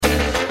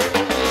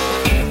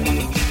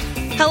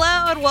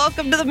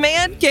welcome to the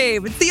Man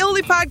Cave. It's the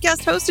only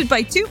podcast hosted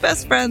by two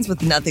best friends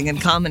with nothing in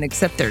common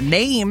except their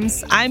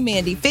names. I'm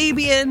Mandy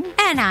Fabian.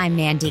 And I'm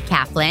Mandy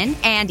Kaplan.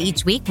 And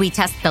each week we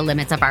test the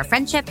limits of our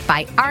friendship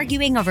by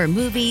arguing over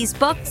movies,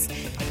 books,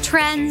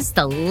 trends,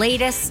 the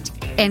latest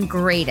and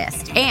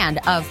greatest.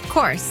 And, of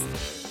course,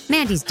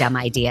 Mandy's dumb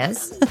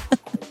ideas.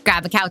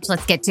 Grab a couch,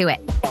 let's get to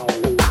it.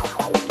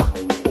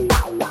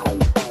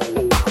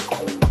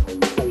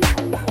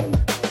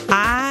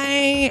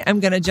 I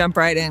am going to jump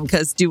right in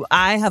because do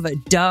I have a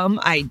dumb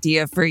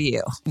idea for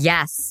you?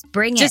 Yes,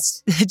 bring it.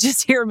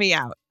 Just hear me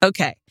out.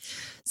 Okay.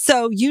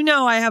 So, you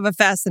know, I have a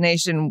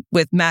fascination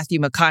with Matthew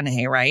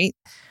McConaughey, right?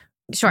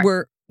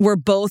 Sure. We're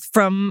both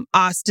from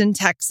Austin,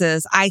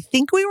 Texas. I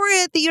think we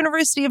were at the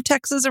University of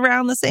Texas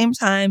around the same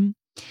time.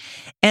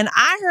 And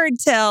I heard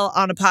tell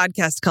on a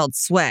podcast called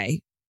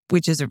Sway,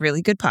 which is a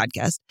really good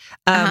podcast,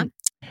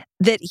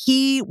 that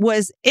he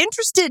was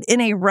interested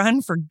in a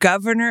run for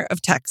governor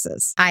of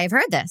Texas. I have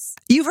heard this.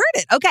 You've heard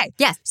it. Okay.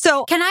 Yes.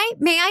 So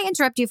May I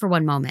interrupt you for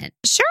one moment?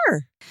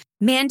 Sure.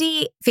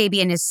 Mandy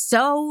Fabian is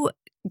so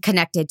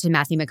connected to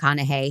Matthew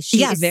McConaughey.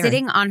 She is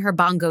sitting on her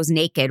bongos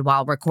naked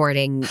while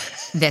recording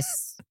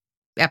this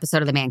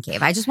episode of The Man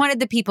Cave. I just wanted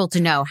the people to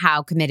know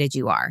how committed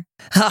you are.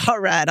 All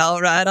right. I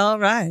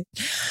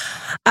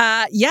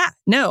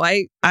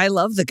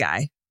love the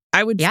guy.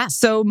 I would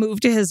so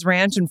move to his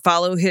ranch and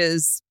follow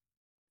his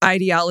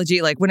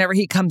ideology. Like whenever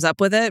he comes up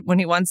with it, when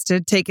he wants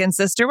to take in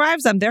sister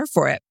wives, I'm there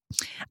for it.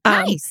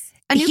 Nice.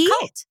 A new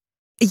cult.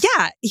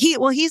 Yeah. He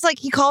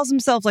calls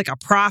himself like a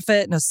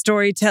prophet and a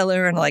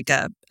storyteller and like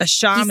a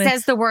shaman. He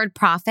says the word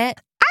prophet.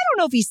 I don't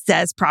know if he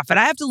says prophet.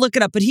 I have to look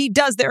it up, but he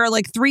does. There are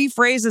like 3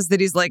 phrases that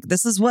he's like,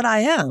 this is what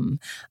I am.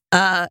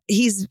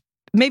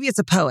 Maybe it's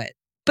a poet,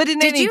 but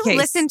in any case. Did you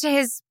listen to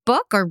his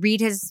book or read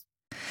his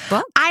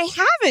book? I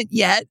haven't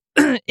yet.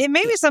 It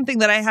may be something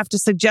that I have to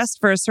suggest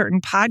for a certain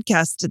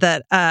podcast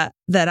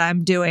that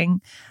I'm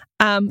doing.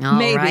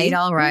 Maybe.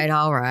 All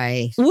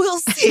right. We'll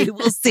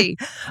see.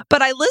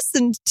 But I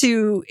listened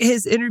to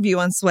his interview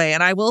on Sway,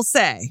 and I will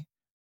say,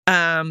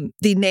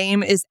 the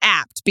name is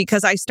apt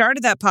because I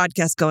started that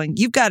podcast going,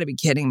 you've got to be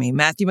kidding me.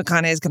 Matthew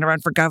McConaughey is going to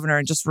run for governor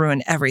and just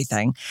ruin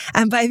everything.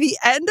 And by the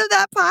end of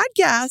that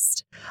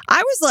podcast,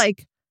 I was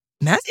like,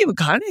 Matthew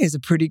McConaughey is a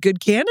pretty good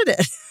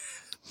candidate.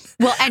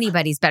 Well,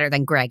 anybody's better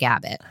than Greg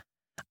Abbott.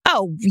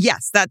 Oh,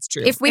 yes, that's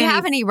true. If we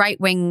have any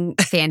right-wing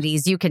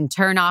fandies, you can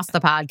turn off the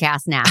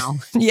podcast now.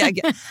 Yeah,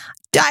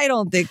 I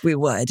don't think we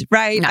would,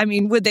 right? No. I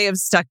mean, would they have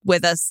stuck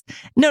with us?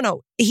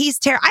 No, he's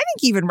terrible. I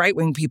think even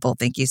right-wing people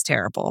think he's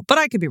terrible, but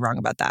I could be wrong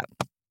about that.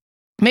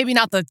 Maybe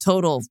not the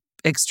total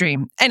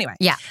extreme. Anyway.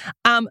 Yeah.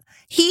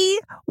 He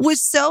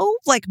was so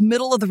like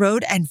middle of the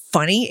road and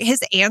funny.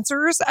 His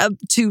answers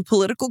to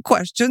political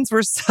questions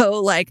were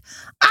so like,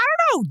 I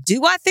don't know.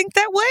 Do I think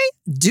that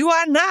way? Do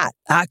I not?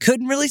 I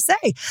couldn't really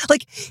say.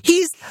 But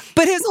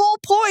his whole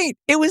point,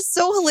 it was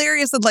so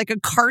hilarious and like a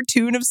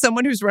cartoon of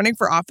someone who's running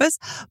for office.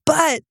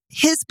 But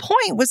his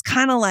point was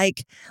kind of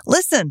like,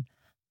 listen,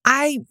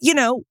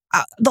 the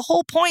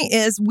whole point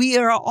is we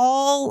are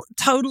all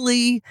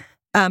totally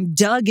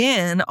dug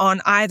in on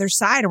either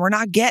side and we're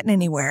not getting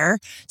anywhere.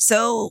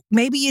 So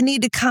maybe you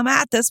need to come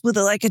at this with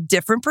a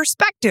different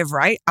perspective,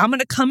 right? I'm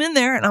going to come in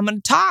there and I'm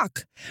going to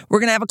talk.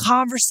 We're going to have a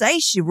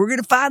conversation. We're going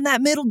to find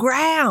that middle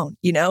ground,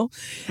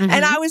 Mm-hmm.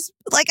 And I was,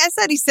 like I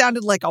said, he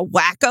sounded like a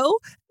wacko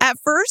at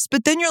first,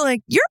 but then you're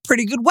like, you're a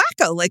pretty good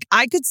wacko. Like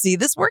I could see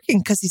this working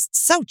because he's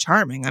so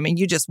charming. I mean,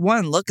 you just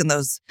one look in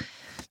those.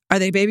 Are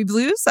they baby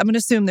blues? I'm going to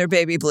assume they're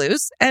baby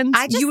blues. And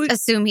I just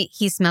assume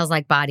he smells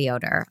like body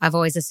odor. I've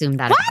always assumed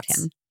that about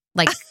him.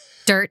 Like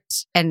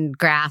dirt and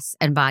grass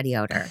and body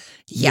odor.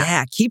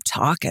 Yeah, keep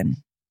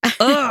talking.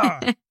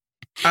 Ugh.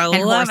 I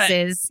and love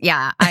horses. it.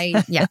 Yeah,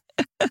 That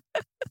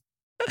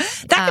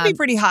could be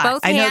pretty hot.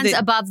 Both hands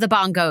above the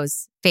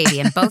bongos,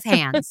 Fabian. Both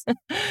hands.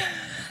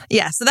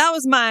 Yeah, so that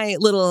was my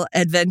little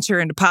adventure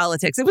into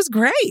politics. It was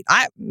great.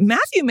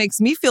 Matthew makes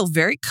me feel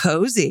very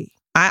cozy.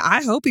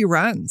 I hope he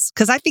runs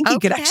because I think he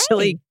could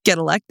actually get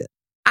elected.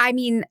 I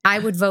mean, I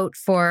would vote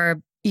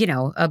for,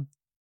 a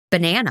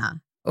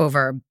banana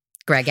over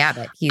Greg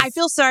Abbott. I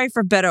feel sorry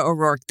for Beto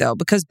O'Rourke, though,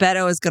 because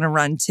Beto is going to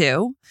run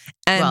too.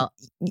 And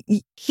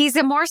he's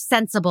a more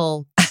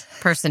sensible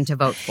person to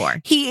vote for.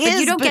 He is. But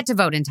you don't get to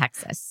vote in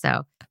Texas,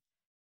 so.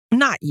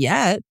 Not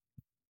yet.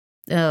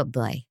 Oh,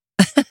 boy.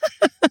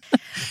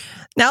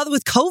 Now that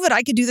with COVID,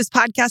 I could do this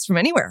podcast from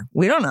anywhere.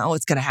 We don't know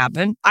what's going to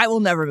happen. I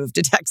will never move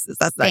to Texas.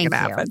 That's not going to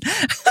happen.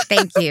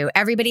 Thank you.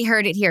 Everybody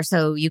heard it here,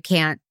 so you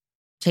can't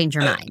change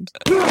your mind.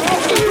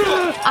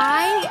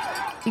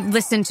 I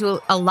listen to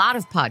a lot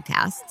of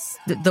podcasts,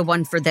 the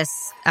one for this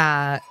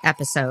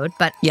episode,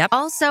 but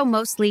also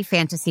mostly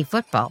fantasy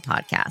football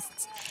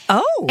podcasts.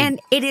 Oh. And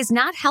it is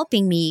not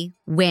helping me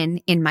win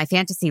in my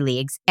fantasy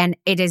leagues. And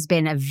it has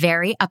been a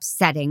very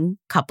upsetting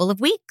couple of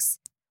weeks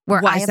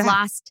where I have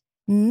lost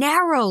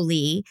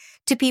narrowly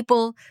to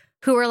people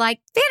who are like,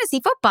 fantasy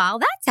football,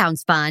 that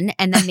sounds fun.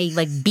 And then they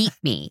like beat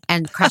me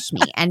and crush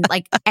me. And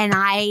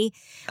I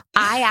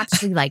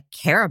actually like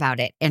care about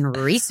it and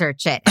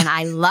research it. And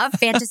I love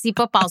fantasy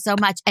football so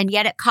much. And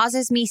yet it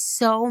causes me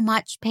so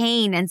much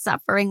pain and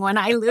suffering when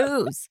I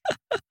lose.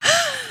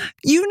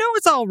 You know,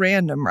 it's all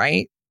random,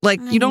 right? Like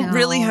you don't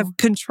really have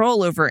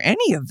control over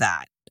any of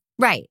that.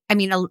 Right. I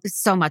mean,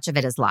 so much of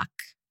it is luck.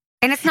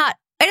 And it's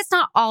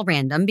not all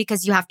random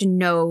because you have to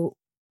know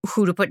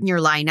who to put in your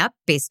lineup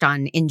based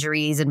on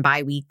injuries and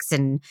bye weeks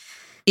and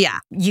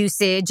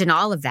usage and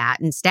all of that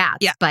and stats.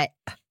 Yeah. But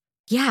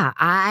yeah,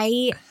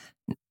 usage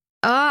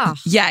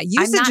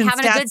I'm not and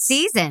having stats, a good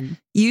season.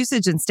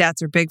 Usage and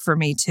stats are big for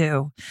me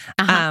too.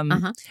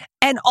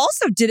 And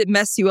also, did it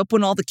mess you up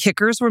when all the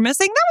kickers were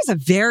missing? That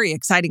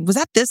was was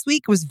that this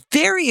week? It was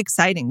very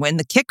exciting when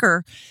the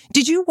kicker,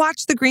 did you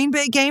watch the Green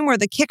Bay game where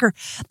the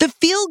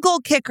field goal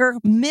kicker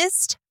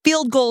missed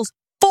field goals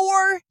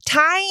 4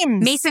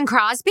 times? Mason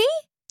Crosby?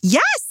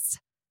 Yes.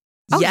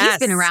 Oh, he's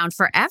been around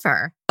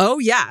forever. Oh,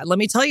 yeah. Let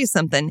me tell you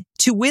something.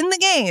 To win the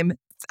game,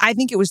 I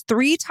think it was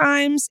 3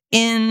 times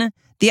in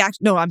the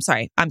no, I'm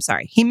sorry.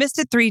 He missed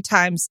it 3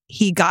 times.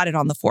 He got it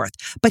on the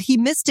 4th. But he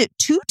missed it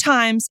 2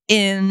 times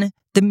in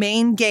the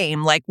main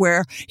game, like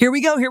where, here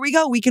we go.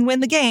 We can win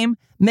the game.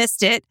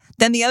 Missed it.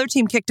 Then the other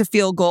team kicked a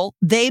field goal.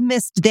 They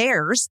missed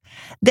theirs.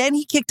 Then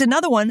he kicked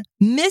another one,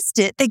 missed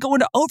it. They go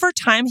into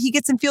overtime. He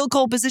gets in field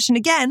goal position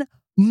again,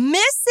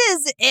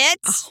 misses it.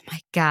 Oh, my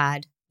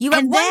God. You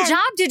had one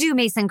job to do,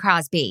 Mason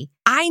Crosby.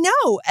 I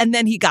know. And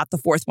then he got the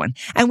 4th one.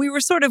 And we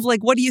were sort of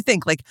like, what do you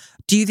think? Like,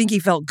 do you think he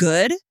felt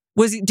good?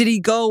 Did he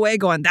go away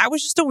going, that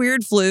was just a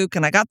weird fluke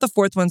and I got the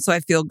 4th one, so I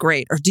feel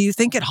great? Or do you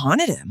think it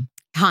haunted him?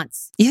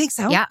 Haunts. You think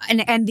so? Yeah.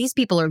 And these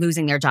people are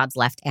losing their jobs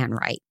left and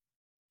right.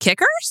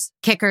 Kickers?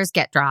 Kickers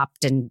get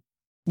dropped and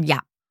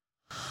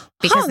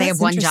because they have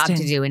one job to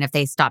do. And if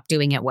they stop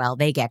doing it well,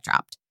 they get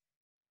dropped.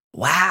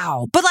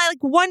 Wow. But like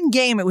one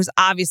game, it was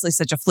obviously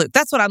such a fluke.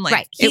 That's what I'm like.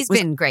 Right. He's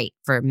been great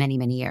for many,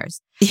 many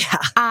years.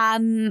 Yeah.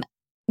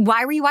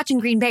 Why were you watching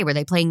Green Bay? Were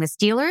they playing the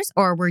Steelers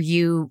or were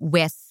you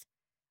with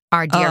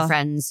our dear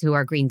friends who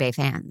are Green Bay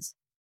fans?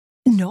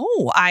 No,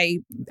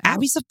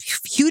 Abby's a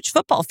huge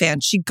football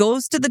fan. She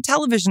goes to the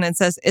television and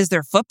says, is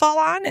there football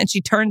on? And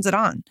she turns it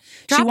on.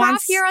 Drop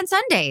off here on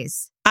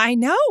Sundays. I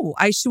know.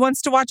 She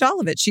wants to watch all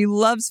of it. She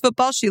loves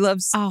football. She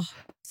loves... Oh,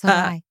 so do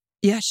I.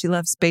 Yeah, she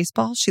loves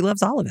baseball. She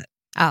loves all of it.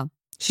 Oh.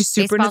 She's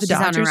super into the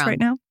Dodgers right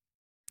now.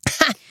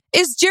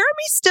 Is Jeremy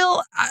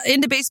still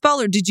into baseball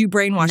or did you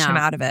brainwash him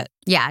out of it?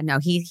 Yeah, no,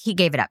 he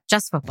gave it up.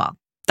 Just football.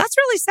 That's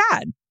really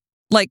sad.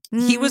 Like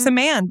he was a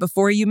man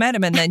before you met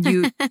him and then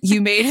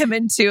you made him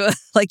into,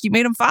 you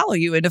made him follow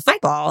you into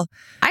football.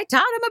 I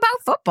taught him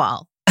about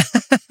football.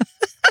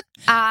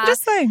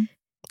 Just saying.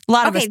 A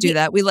lot of us do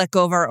that. We let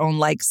go of our own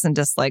likes and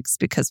dislikes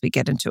because we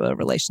get into a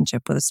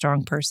relationship with a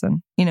strong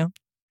person, you know?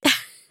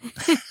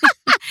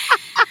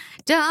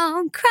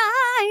 Don't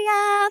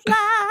cry out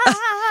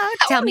loud.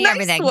 Tell me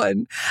everything.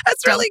 One.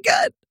 That's really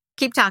good.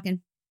 Keep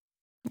talking.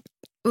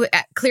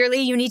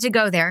 Clearly, you need to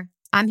go there.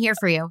 I'm here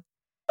for you.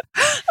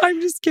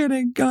 I'm just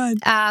kidding. Go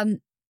ahead.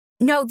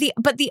 No,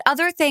 but the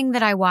other thing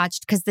that I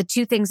watched, because the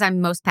 2 things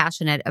I'm most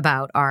passionate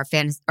about are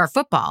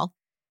football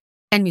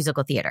and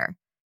musical theater.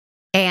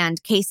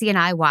 And Casey and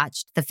I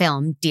watched the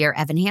film Dear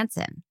Evan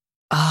Hansen.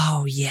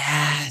 Oh,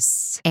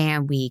 yes.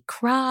 And we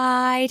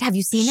cried. Have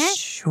you seen it?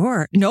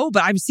 Sure. No,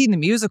 but I've seen the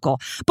musical.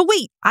 But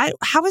wait,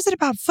 how is it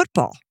about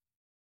football?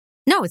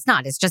 No, it's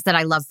not. It's just that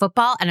I love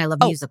football and I love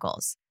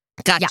musicals.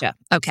 Gotcha. Yeah.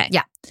 Okay.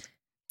 Yeah.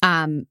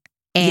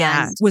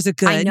 And was it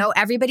good? I know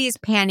everybody is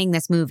panning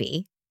this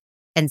movie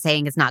and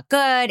saying it's not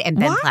good and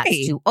Ben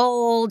Platt's too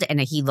old and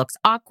he looks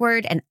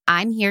awkward. And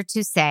I'm here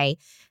to say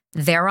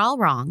they're all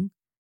wrong.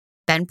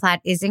 Ben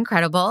Platt is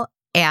incredible.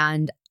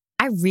 And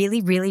I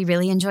really, really,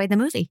 really enjoyed the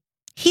movie.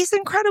 He's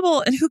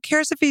incredible. And who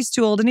cares if he's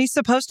too old? And he's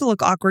supposed to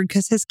look awkward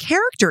because his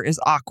character is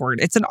awkward.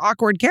 It's an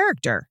awkward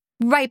character.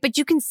 Right. But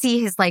you can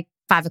see his 5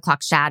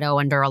 o'clock shadow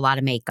under a lot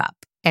of makeup.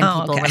 And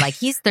people were like,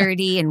 he's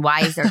 30 and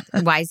why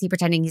is he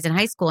pretending he's in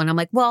high school? And I'm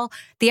like, well,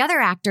 the other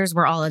actors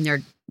were all in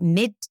their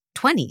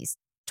mid-20s,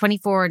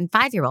 24 and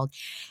 5-year-old.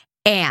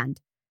 And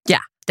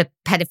the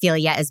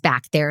pedophilia is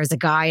back. There's a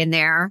guy in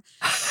there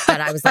that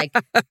I was like,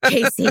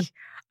 Casey,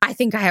 I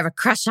think I have a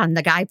crush on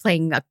the guy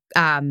playing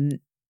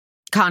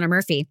Connor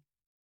Murphy.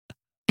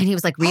 And he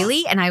was like,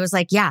 really? And I was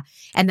like, yeah.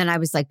 And then I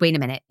was like, wait a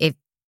minute. If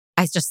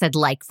I just said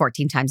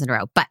 14 times in a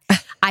row. But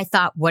I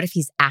thought, what if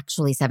he's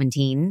actually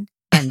 17?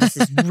 And this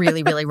is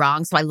really, really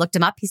wrong. So I looked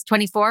him up. He's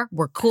 24.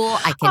 We're cool.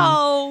 I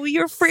can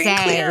you're free and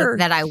clear.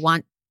 That I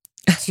want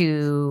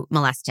to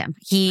molest him.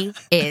 He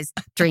is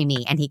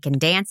dreamy and he can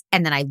dance.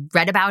 And then I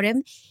read about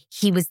him.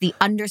 He was the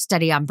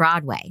understudy on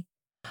Broadway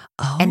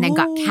and then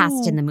got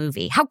cast in the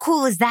movie. How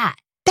cool is that?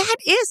 That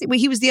is. Wait,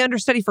 he was the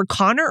understudy for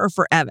Connor or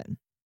for Evan?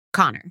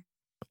 Connor.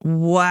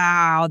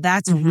 Wow,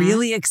 that's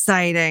really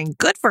exciting.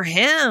 Good for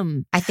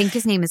him. I think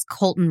his name is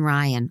Colton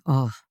Ryan.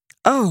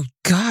 Oh,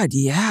 God,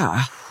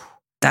 yeah.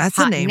 That's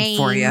hot a name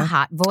for you.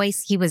 Hot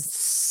voice. He was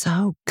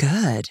so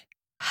good.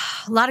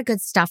 A lot of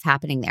good stuff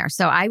happening there.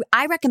 So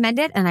I recommend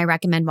it, and I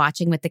recommend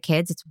watching with the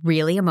kids. It's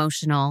really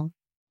emotional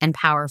and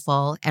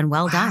powerful and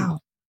well done.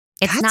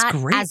 It's That's not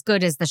great. as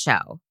good as the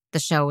show. The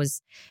show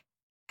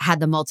had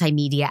the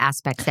multimedia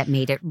aspects that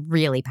made it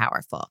really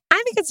powerful.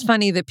 I think it's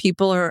funny that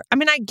people are, I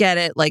mean, I get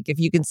it. Like, if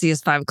you can see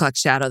his 5 o'clock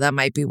shadow, that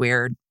might be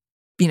weird,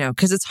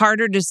 because it's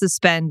harder to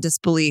suspend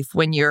disbelief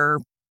when you're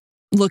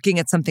looking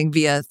at something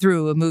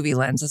through a movie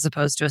lens as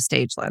opposed to a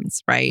stage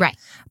lens, right? Right.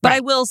 But right. I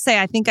will say,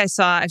 I think I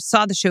saw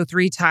the show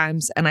 3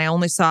 times, and I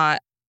only saw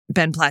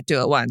Ben Platt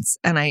do it once.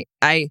 And I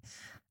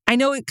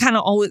know it kind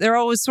of they're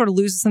always sort of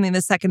loses something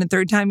the second and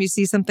third time you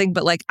see something,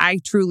 but like, I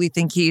truly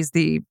think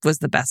was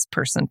the best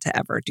person to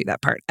ever do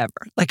that part ever.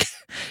 Like,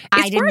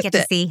 I didn't get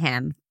to see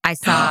him. I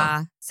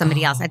saw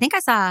somebody else. I think I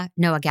saw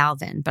Noah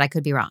Galvin, but I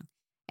could be wrong.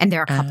 And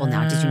they're a couple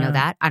now. Did you know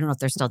that? I don't know if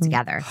they're still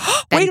together.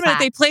 Wait a minute,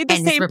 they played the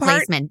same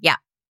part? Yeah.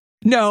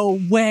 No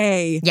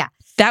way. Yeah.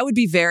 That would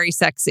be very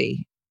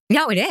sexy.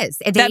 No, it is.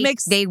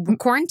 They were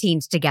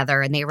quarantined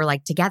together, and they were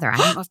like together. I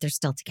don't know if they're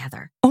still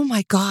together. Oh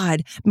my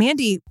God.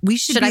 Mandy, we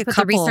should be I a put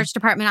couple. the research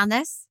department on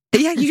this?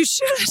 Yeah, you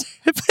should.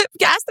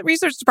 Ask the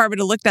research department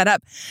to look that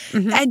up.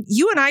 Mm-hmm. And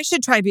you and I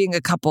should try being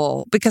a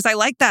couple, because I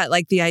like that,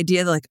 like the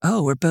idea that, like,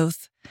 oh, we're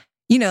both,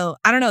 I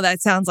don't know,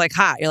 that sounds like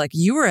hot. You're like,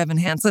 you were Evan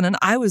Hansen and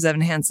I was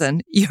Evan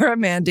Hansen. You're a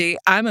Mandy,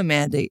 I'm a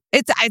Mandy.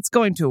 It's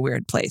going to a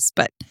weird place,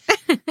 but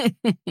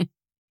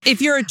if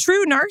you're a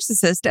true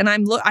narcissist, and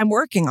I'm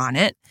working on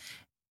it,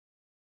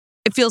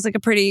 it feels like a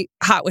pretty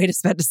hot way to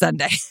spend a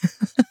Sunday.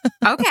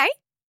 Okay,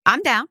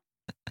 I'm down.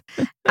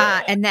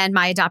 And then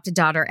my adopted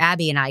daughter,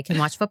 Abby, and I can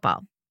watch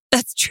football.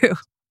 That's true.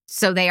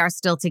 So they are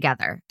still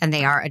together, and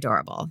they are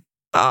adorable.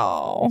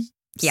 Oh,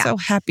 yeah. So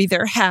happy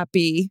they're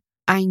happy.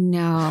 I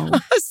know.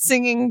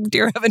 Singing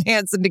Dear Evan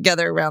Hansen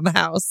together around the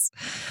house.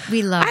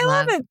 We love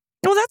it.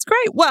 Well, that's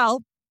great.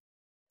 Well,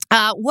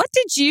 I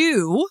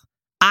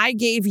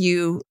gave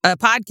you a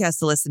podcast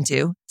to listen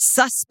to,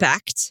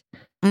 Suspect.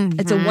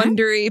 Mm-hmm. It's a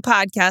Wondery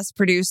podcast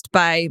produced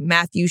by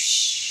Matthew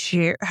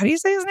Sher. How do you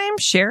say his name?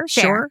 Sher.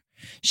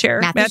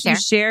 Matthew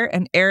Sher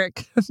and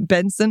Eric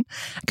Benson.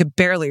 I could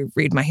barely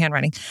read my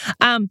handwriting.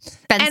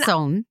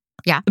 Benson.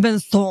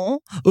 Benson.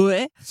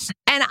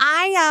 And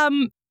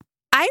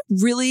I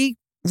really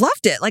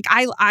loved it. Like,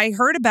 I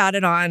heard about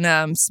it on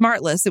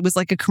Smartless. It was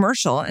like a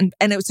commercial, and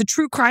it was a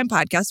true crime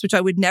podcast, which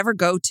I would never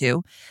go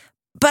to.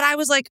 But I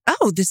was like,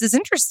 oh, this is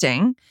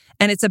interesting.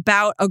 And it's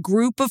about a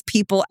group of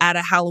people at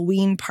a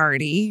Halloween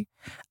party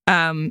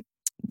who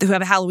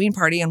have a Halloween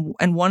party.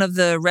 And one of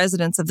the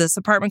residents of this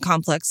apartment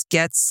complex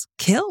gets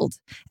killed.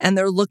 And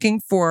they're looking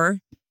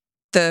for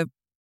the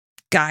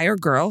guy or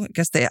girl. I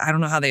guess I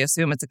don't know how they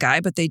assume it's a guy,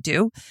 but they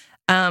do,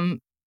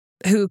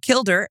 who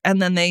killed her.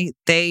 And then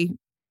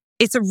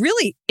it's a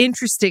really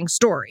interesting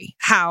story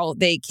how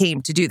they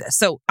came to do this.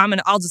 So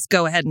I'll just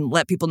go ahead and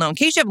let people know, in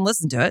case you haven't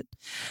listened to it.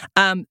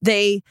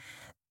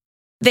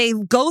 They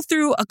go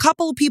through a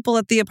couple of people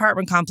at the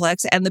apartment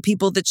complex and the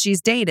people that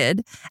she's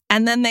dated.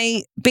 And then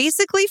they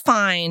basically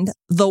find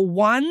the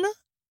one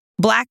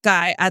black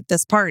guy at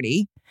this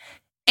party.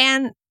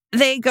 And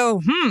they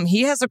go,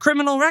 he has a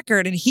criminal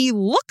record and he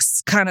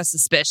looks kind of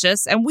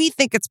suspicious. And we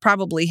think it's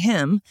probably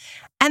him.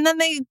 And then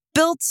they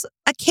built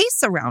a case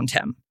around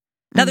him.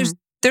 Now,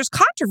 there's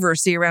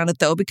controversy around it,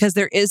 though, because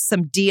there is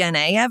some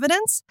DNA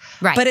evidence.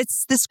 Right. But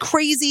it's this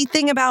crazy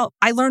thing about,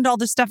 I learned all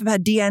this stuff about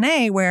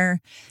DNA, where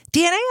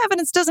DNA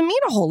evidence doesn't mean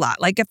a whole lot.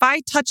 Like, if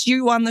I touch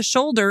you on the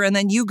shoulder and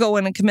then you go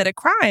in and commit a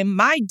crime,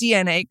 my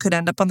DNA could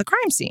end up on the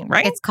crime scene,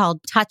 right? It's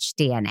called touch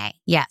DNA.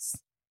 Yes.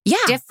 Yeah.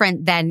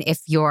 Different than if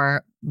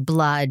your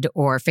blood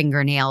or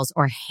fingernails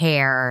or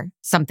hair,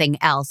 something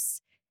else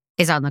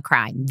is on the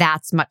crime.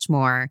 That's much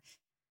more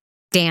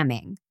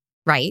damning,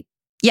 right?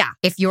 Yeah.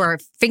 If your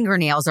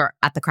fingernails are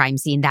at the crime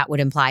scene, that would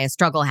imply a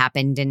struggle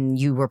happened and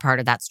you were part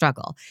of that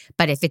struggle.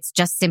 But if it's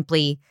just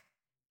simply,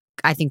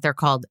 I think they're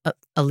called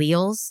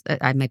alleles.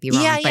 I might be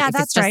wrong. Yeah, but if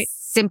that's it's just right.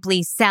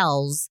 simply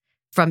cells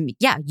from,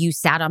 you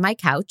sat on my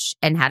couch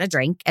and had a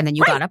drink and then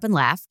you got up and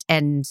left.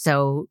 And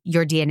so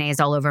your DNA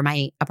is all over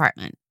my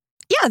apartment.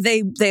 Yeah,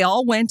 they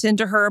all went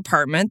into her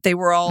apartment. They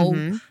were all,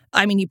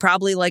 I mean, he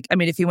probably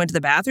if he went to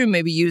the bathroom,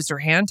 maybe used her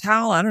hand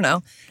towel. I don't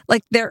know.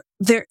 Like,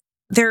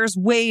 there's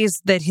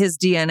ways that his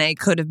DNA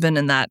could have been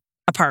in that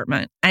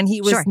apartment, and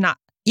he was not.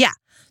 Yeah.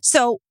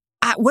 So,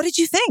 what did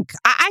you think?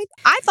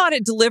 I thought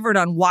it delivered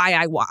on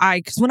why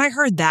because when I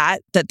heard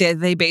that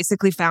they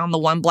basically found the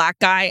one black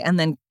guy and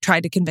then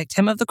tried to convict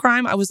him of the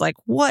crime, I was like,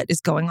 what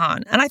is going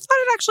on? And I thought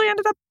it actually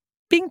ended up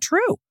being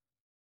true.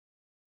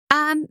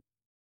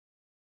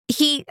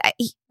 He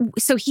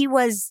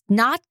was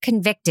not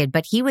convicted,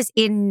 but he was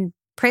in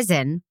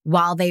prison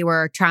while they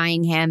were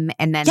trying him,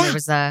 and then there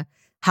was a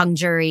hung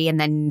jury, and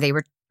then they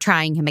were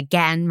trying him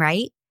again,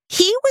 right?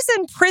 He was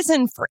in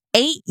prison for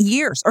 8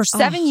 years or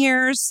 7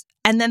 years,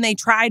 and then they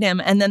tried him,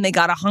 and then they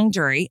got a hung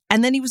jury,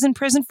 and then he was in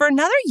prison for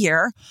another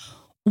year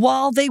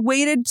while they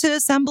waited to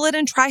assemble it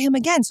and try him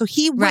again. So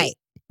he waited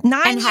 9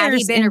 years in jail. And had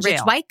he been a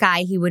rich white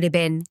guy, he would have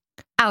been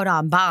out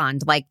on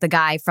bond, like the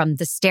guy from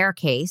The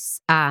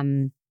Staircase.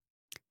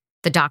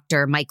 the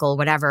doctor, Michael,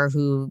 whatever,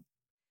 who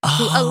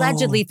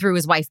allegedly threw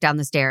his wife down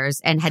the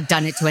stairs and had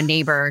done it to a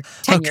neighbor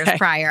 10 years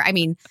prior. I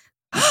mean,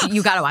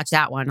 you got to watch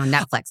that one on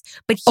Netflix.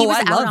 But he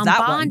was out on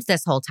bond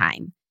this whole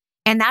time.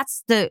 And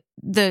that's the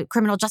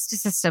criminal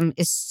justice system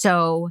is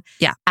so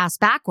ass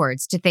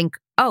backwards to think,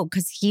 oh,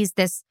 because he's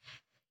this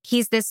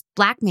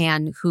Black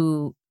man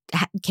who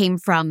came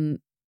from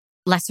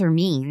lesser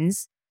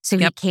means, so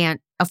he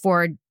can't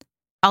afford,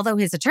 although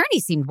his attorney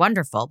seemed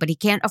wonderful, but he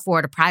can't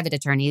afford a private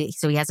attorney,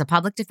 so he has a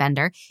public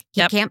defender.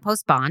 He can't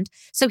post bond,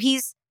 so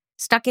he's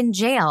stuck in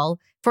jail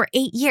for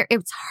 8 years. It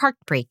was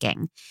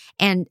heartbreaking.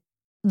 And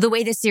the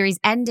way the series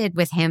ended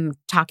with him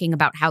talking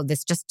about how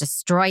this just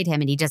destroyed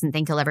him and he doesn't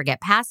think he'll ever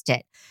get past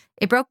it,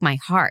 it broke my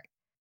heart.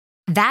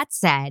 That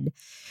said,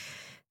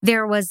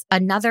 there was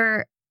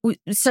another...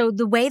 So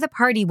the way the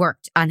party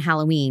worked on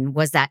Halloween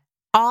was that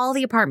all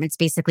the apartments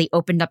basically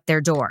opened up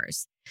their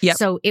doors. Yep.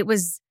 So it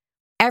was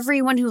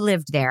everyone who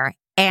lived there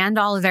and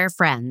all of their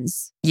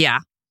friends. Yeah.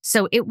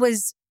 So it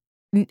was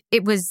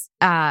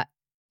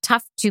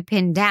tough to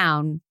pin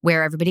down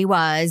where everybody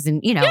was.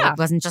 And, you know, it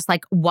wasn't just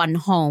like one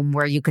home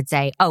where you could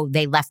say, oh,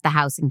 they left the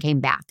house and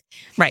came back.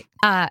 Right.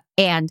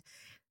 And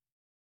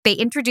they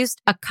introduced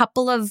a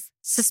couple of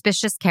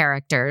suspicious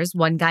characters.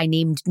 One guy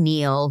named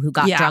Neil who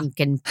got drunk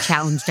and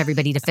challenged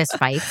everybody to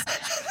fistfights.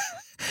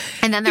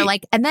 And then they're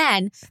like, and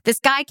then this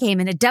guy came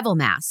in a devil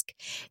mask.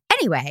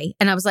 Anyway,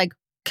 and I was like,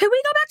 can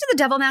we go back to the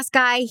devil mask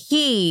guy?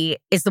 He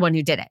is the one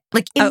who did it.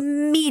 Like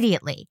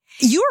immediately.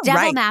 You're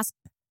devil right. Mask,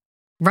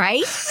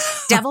 right?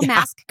 Devil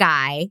mask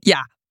guy.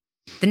 Yeah.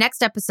 The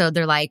next episode,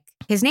 they're like,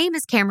 his name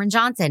is Cameron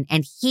Johnson.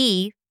 And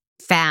he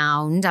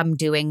found, I'm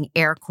doing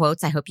air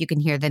quotes, I hope you can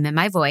hear them in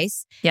my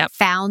voice. Yep.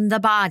 Found the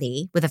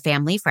body with a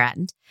family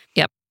friend.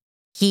 Yep.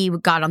 He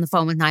got on the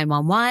phone with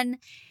 911.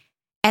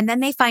 And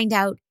then they find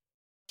out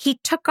he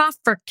took off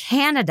for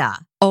Canada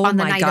on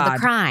the night of the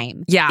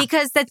crime. Yeah.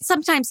 Because that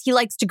sometimes he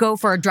likes to go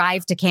for a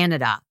drive to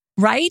Canada.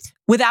 Right?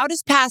 Without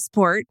his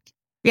passport.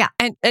 Yeah.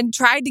 And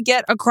tried to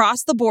get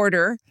across the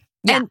border.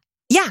 Yeah.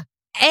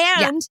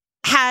 And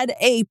had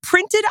a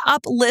printed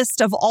up list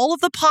of all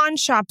of the pawn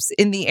shops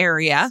in the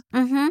area.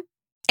 Mm-hmm.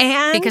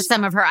 And because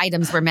some of her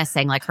items were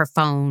missing, like her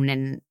phone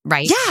and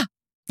right?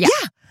 Yeah.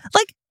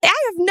 Like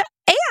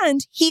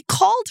and he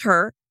called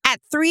her at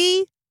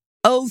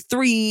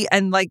 3:03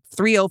 and like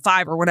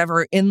 3:05 or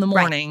whatever in the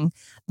morning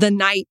the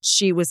night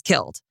she was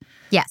killed.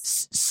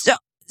 Yes. So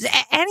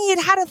and he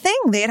had a thing.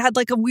 They had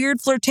like a weird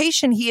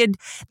flirtation.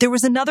 There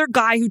was another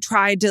guy who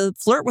tried to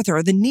flirt with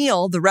her, the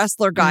Neil, the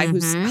wrestler guy,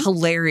 who's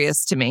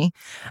hilarious to me.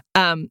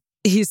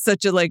 He's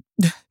such a like,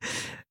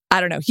 I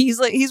don't know. He's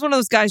one of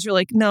those guys you're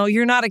like, no,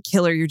 you're not a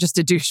killer. You're just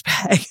a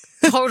douchebag.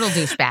 Total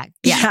douchebag.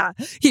 Yeah.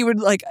 He would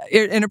like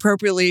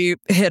inappropriately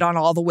hit on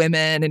all the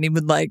women and he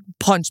would like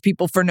punch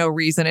people for no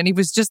reason. And he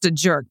was just a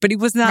jerk, but he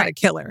was not a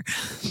killer.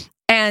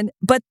 And,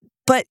 but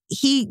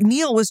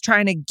Neil was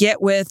trying to get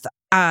with,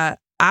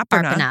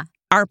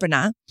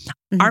 Arpana,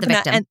 the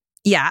victim.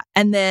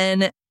 And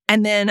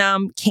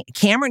then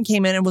Cameron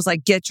came in and was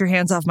like, "Get your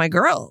hands off my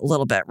girl," a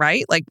little bit,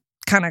 right? Like,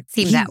 kind of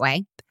seems that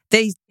way.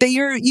 They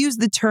use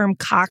the term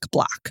cock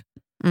block,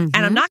 and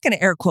I'm not going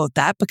to air quote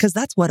that because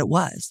that's what it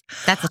was.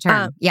 That's the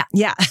term.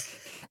 Yeah.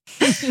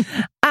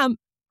 And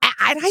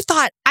I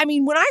thought, I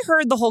mean, when I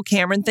heard the whole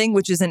Cameron thing,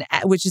 which is in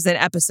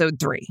episode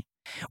 3,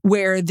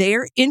 where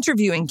they're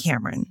interviewing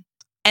Cameron.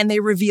 And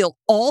they reveal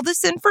all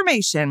this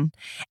information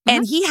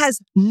and he has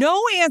no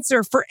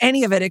answer for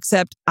any of it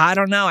except, I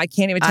don't know. I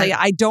can't even tell you.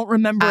 I don't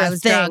remember a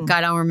thing. Drunk,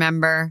 I don't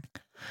remember.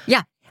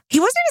 Yeah.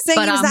 He wasn't even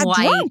saying he was that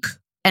drunk.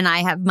 And I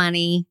have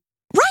money.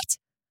 Right.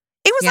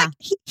 It was like,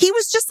 he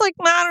was just like,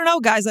 I don't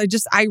know, guys.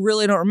 I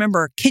really don't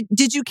remember.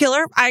 Did you kill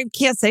her? I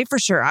can't say for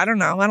sure. I don't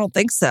know. I don't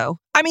think so.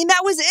 I mean,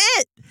 that was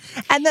it.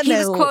 And then he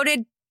was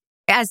quoted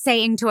as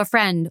saying to a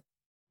friend,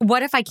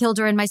 what if I killed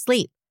her in my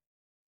sleep?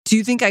 Do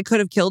you think I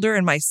could have killed her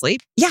in my sleep?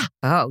 Yeah.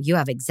 Oh, you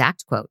have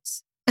exact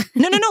quotes.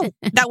 No.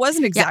 That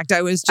wasn't exact.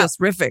 I was just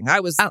riffing.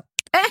 I was I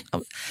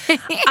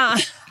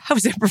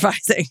was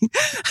improvising.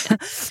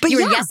 But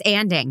you were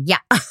yes-anding. Yeah.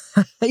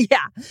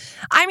 Yeah.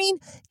 I mean,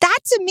 that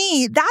to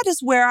me, that is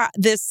where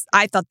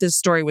I thought this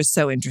story was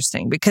so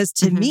interesting because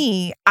to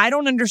me, I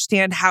don't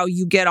understand how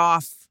you get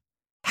off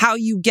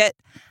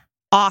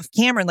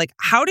Cameron. Like,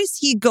 how does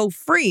he go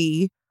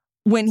free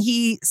when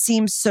he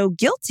seems so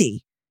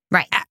guilty?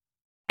 Right.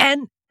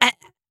 And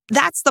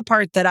that's the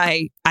part that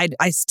I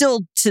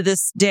still to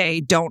this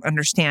day don't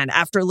understand.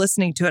 After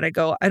listening to it, I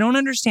go, I don't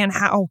understand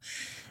how.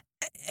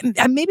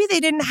 Maybe they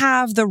didn't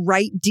have the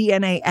right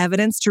DNA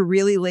evidence to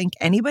really link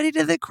anybody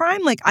to the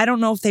crime. Like, I don't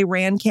know if they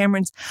ran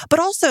Cameron's, but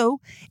also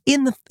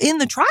in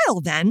the trial,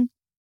 then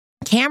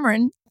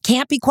Cameron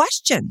can't be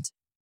questioned,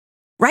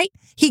 right?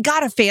 He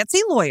got a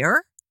fancy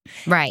lawyer.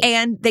 Right.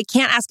 And they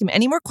can't ask him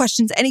any more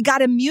questions. And he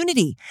got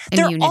immunity.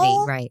 They're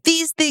all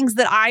these things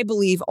that I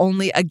believe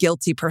only a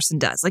guilty person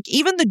does. Like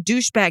even the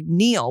douchebag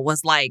Neil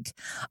was like,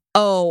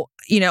 oh,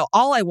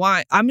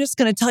 I'm just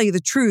going to tell you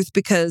the truth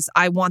because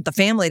I want the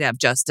family to have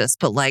justice.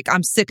 But like,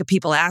 I'm sick of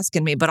people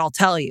asking me, but I'll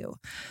tell you.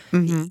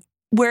 Mm-hmm.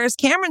 Whereas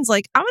Cameron's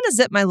like, I'm going to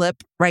zip my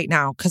lip right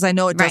now because I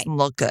know it Right. doesn't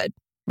look good.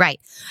 Right.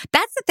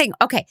 That's the thing.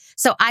 Okay.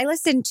 So I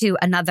listened to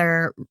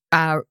another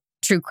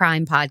true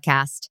crime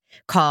podcast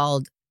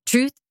called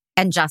Truth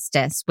and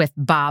Justice with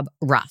Bob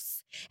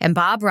Ruff. And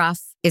Bob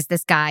Ruff is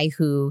this guy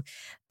who,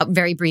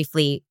 very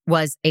briefly,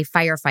 was a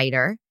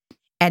firefighter.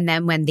 And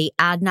then when the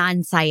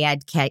Adnan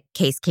Syed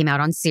case came out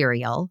on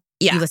Serial,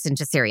 Yeah. you listened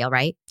to Serial,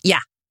 right? Yeah.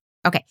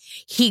 Okay.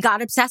 He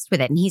got obsessed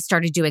with it and he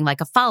started doing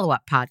like a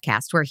follow-up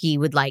podcast where he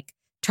would like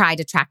try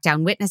to track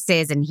down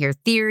witnesses and hear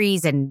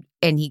theories and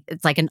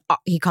it's like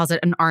he calls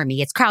it an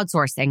army. It's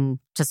crowdsourcing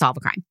to solve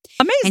a crime.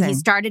 Amazing. And he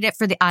started it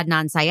for the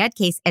Adnan Syed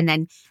case and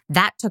then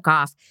that took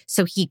off.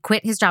 So he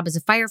quit his job as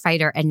a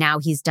firefighter and now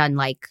he's done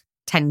like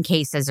 10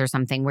 cases or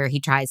something where he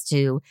tries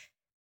to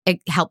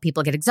help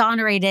people get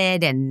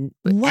exonerated and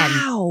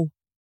Wow.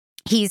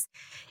 he's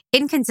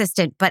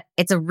inconsistent, but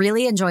it's a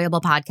really enjoyable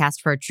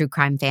podcast for a true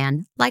crime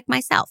fan like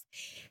myself.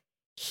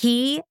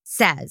 He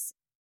says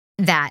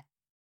that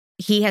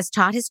he has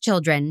taught his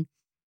children,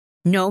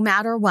 no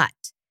matter what,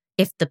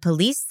 if the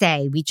police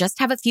say, we just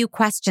have a few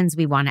questions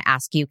we want to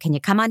ask you, can you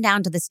come on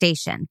down to the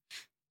station?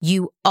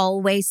 You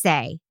always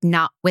say,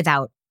 not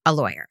without a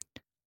lawyer.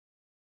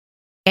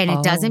 And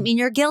it doesn't mean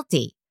you're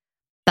guilty,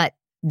 but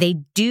they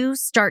do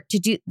start to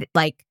do,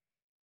 like,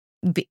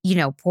 you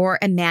know, poor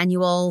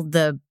Emmanuel,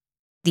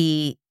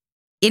 the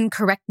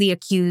incorrectly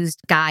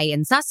accused guy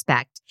and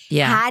suspect,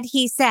 had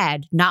he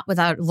said, not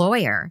without a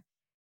lawyer,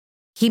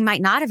 he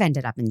might not have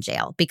ended up in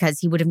jail because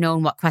he would have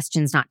known what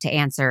questions not to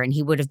answer and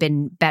he would have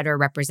been better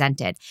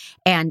represented.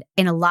 And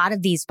in a lot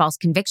of these false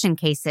conviction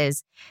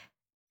cases,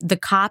 the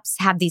cops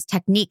have these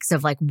techniques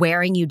of like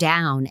wearing you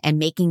down and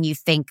making you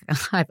think,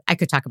 I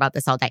could talk about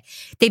this all day.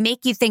 They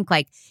make you think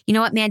like, you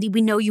know what, Mandy,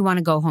 we know you want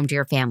to go home to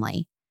your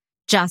family.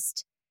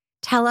 Just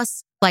tell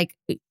us, like,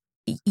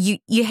 you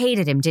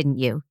hated him, didn't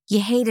you?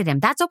 You hated him.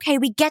 That's okay.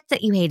 We get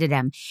that you hated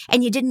him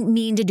and you didn't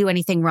mean to do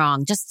anything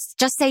wrong. Just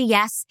say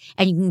yes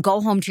and you can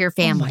go home to your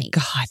family. Oh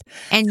my God.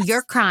 And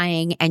you're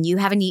crying and you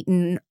haven't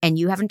eaten and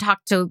you haven't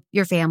talked to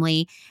your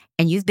family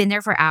and you've been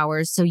there for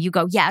hours. So you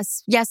go,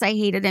 yes, I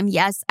hated him.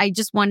 Yes, I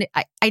just wanted,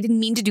 I didn't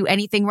mean to do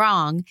anything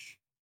wrong.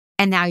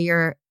 And now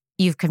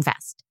you've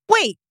confessed.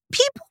 Wait,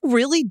 people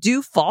really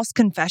do false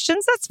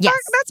confessions? That's Yes.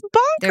 that's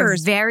They're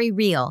bonkers. very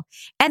real.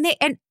 And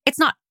it's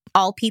not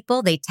all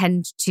people. They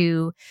tend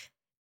to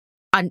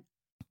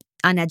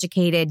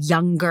uneducated,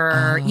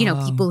 younger,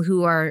 people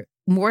who are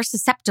more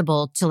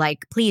susceptible to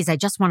like, please, I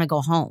just want to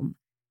go home.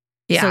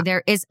 Yeah. So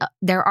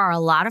there are a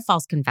lot of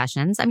false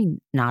confessions. I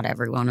mean, not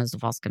everyone is a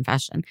false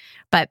confession,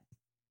 but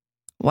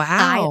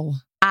Wow.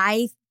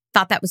 I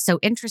thought that was so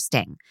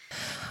interesting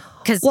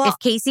because if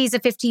Casey's a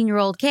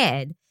 15-year-old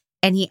kid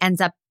and he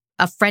ends up,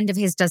 a friend of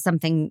his does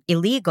something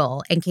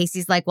illegal and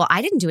Casey's like, well,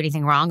 I didn't do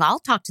anything wrong. I'll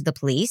talk to the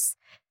police.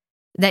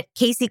 That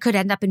Casey could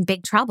end up in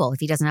big trouble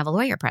if he doesn't have a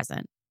lawyer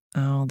present.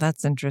 Oh,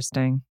 that's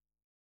interesting.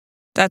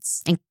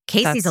 And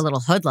Casey's a little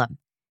hoodlum.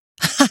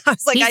 I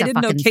was like, He's I a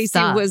didn't know fucking Casey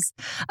thug. was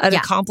an Yeah.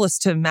 accomplice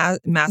to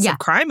massive Yeah.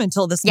 crime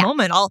until this Yeah.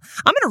 moment. I'm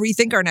going to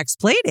rethink our next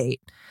play date.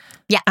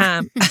 Yeah.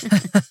 And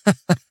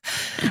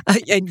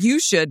you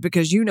should,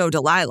 because you know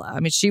Delilah. I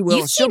mean,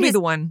 she'll seen be his the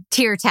one.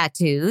 Tear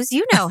tattoos.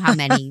 You know how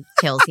many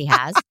kills he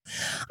has.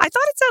 I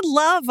thought it said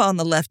love on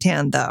the left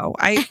hand, though.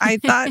 I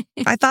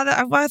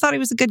thought he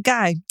was a good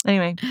guy.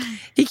 Anyway,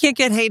 he can't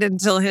get hated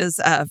until his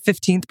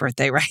 15th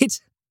birthday,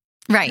 right?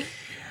 Right.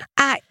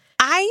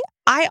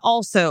 I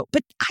also,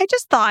 but I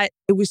just thought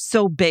it was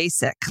so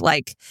basic,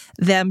 like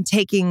them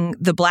taking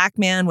the black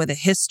man with a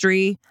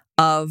history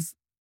of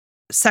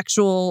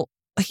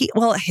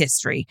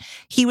history.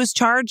 He was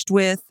charged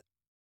with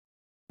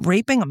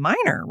raping a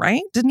minor,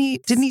 right? Didn't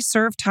he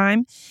serve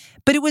time?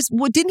 But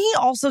didn't he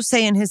also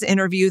say in his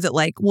interview that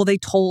like, well, they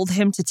told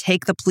him to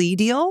take the plea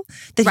deal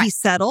that he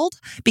settled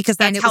because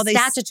that's and it how was they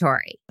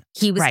statutory.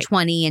 He was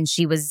 20 and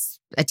she was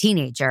a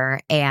teenager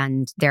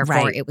and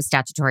therefore it was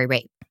statutory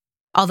rape.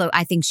 Although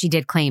I think she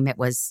did claim it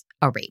was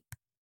a rape.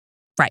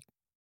 Right.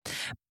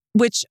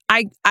 Which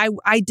I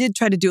did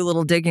try to do a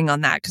little digging on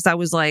that because I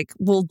was like,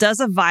 well,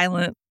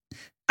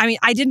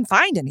 I didn't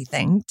find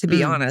anything, to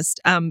be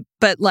honest.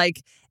 But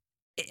like,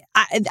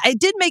 it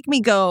did make me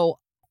go,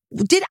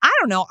 I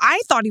don't know.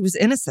 I thought he was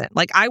innocent.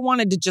 Like I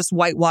wanted to just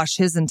whitewash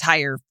his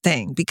entire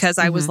thing because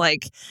I was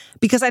like,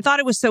 because I thought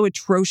it was so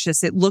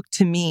atrocious. It looked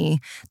to me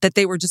that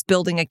they were just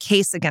building a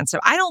case against him.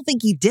 I don't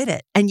think he did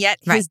it. And yet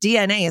his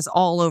DNA is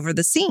all over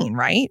the scene,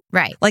 right?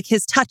 Right. Like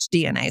his touch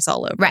DNA is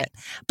all over it.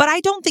 But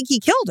I don't think he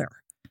killed her.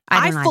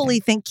 I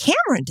fully think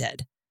Cameron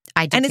did.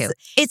 I do too.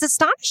 It's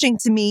astonishing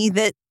to me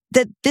that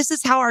this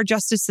is how our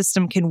justice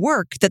system can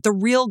work, that the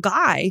real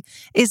guy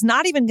is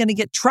not even going to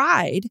get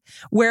tried,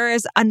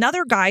 whereas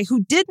another guy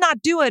who did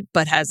not do it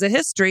but has a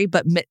history,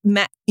 but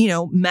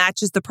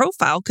matches the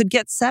profile could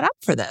get set up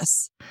for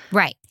this.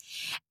 Right.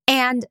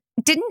 And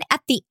didn't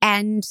at the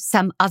end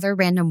some other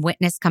random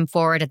witness come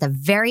forward at the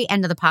very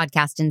end of the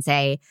podcast and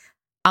say,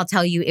 I'll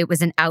tell you, it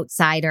was an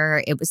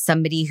outsider. It was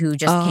somebody who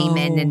just came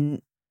in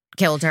and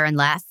killed her and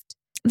left.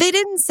 They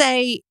didn't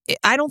say,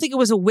 I don't think it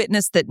was a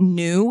witness that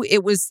knew.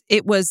 It was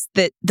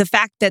that the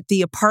fact that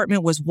the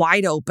apartment was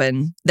wide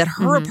open, that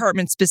her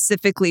apartment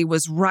specifically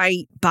was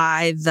right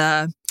by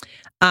the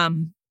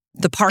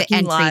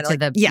parking lot.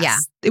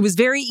 Yes. It was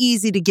very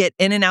easy to get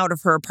in and out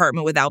of her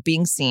apartment without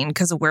being seen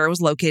because of where it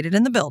was located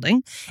in the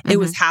building. It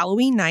was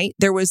Halloween night.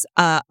 There was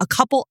a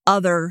couple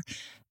other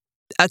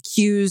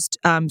accused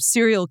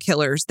serial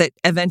killers that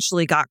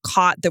eventually got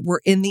caught that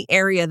were in the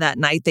area that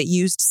night that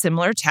used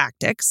similar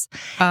tactics.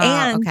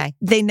 And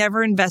they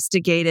never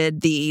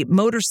investigated the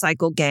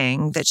motorcycle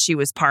gang that she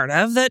was part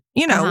of that,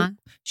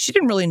 she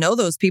didn't really know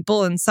those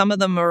people. And some of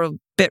them are a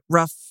bit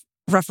rough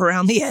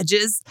around the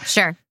edges.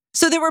 Sure.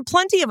 So there were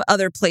plenty of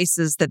other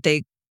places that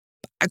they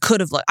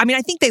could have looked. I mean,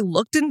 I think they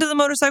looked into the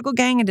motorcycle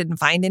gang and didn't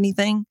find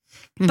anything.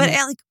 But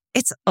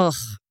it's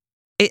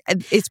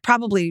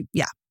probably,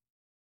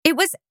 It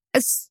was,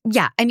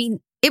 I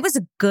mean, it was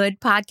a good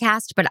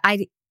podcast, but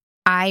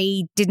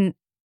I didn't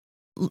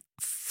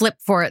flip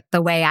for it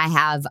the way I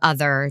have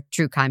other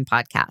true crime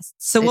podcasts.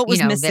 So what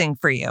was missing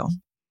for you?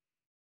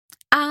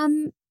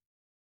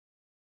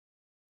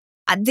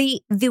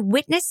 The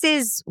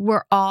witnesses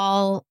were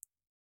all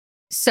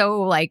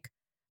so like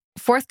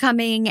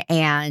forthcoming,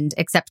 and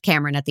except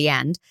Cameron at the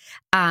end.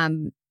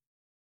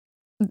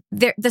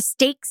 The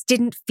stakes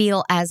didn't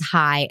feel as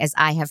high as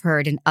I have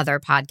heard in other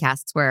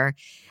podcasts where,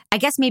 I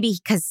guess maybe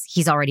because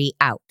he's already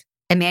out.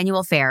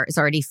 Emmanuel Fair is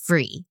already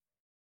free.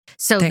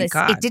 So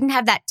it didn't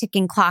have that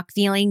ticking clock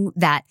feeling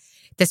that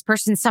this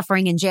person's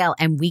suffering in jail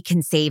and we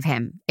can save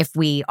him if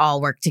we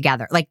all work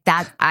together. Like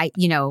that,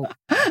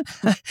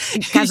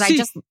 because I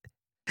just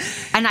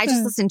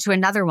listened to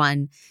another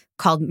one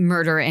called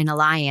Murder in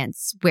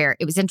Alliance, where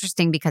it was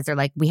interesting because they're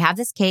like, we have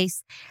this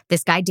case.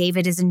 This guy,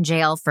 David, is in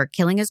jail for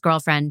killing his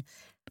girlfriend.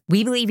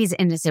 We believe he's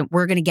innocent.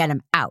 We're going to get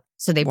him out.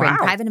 So they bring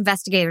private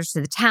investigators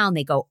to the town.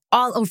 They go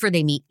all over.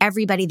 They meet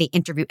everybody. They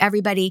interview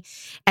everybody.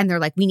 And they're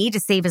like, we need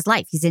to save his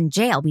life. He's in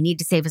jail. We need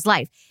to save his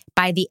life.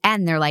 By the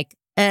end, they're like,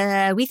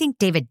 we think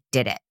David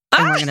did it.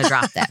 And we're going to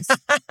drop this.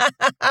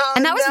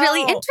 And that was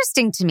really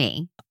interesting to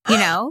me,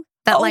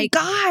 that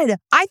God,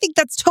 I think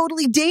that's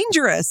totally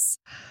dangerous.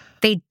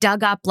 They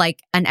dug up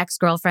like an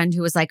ex-girlfriend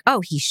who was like, oh,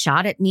 he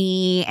shot at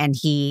me and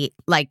he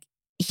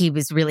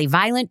was really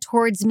violent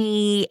towards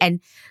me.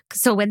 And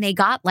so when they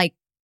got like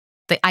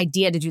the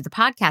idea to do the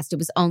podcast, it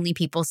was only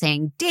people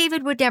saying,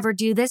 David would never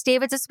do this.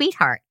 David's a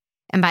sweetheart.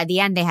 And by the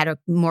end, they had a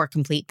more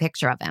complete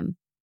picture of him.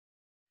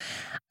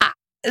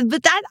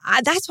 But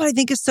that's what I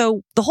think is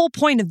so, the whole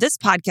point of this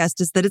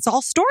podcast is that it's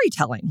all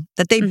storytelling,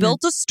 that they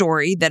built a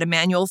story that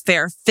Emmanuel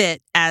Fair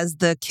fit as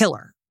the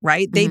killer,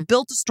 right? They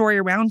built a story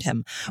around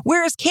him.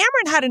 Whereas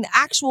Cameron had an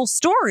actual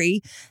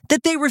story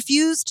that they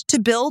refused to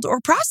build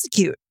or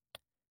prosecute.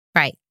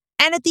 Right.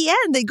 And at the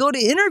end, they go to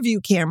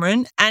interview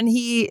Cameron and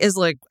he is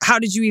like, how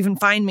did you even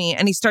find me?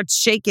 And he starts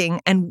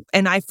shaking and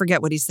I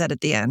forget what he said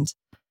at the end.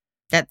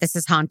 That this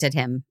has haunted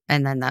him.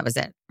 And then that was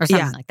it. Or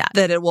something like that.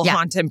 That it will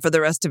haunt him for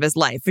the rest of his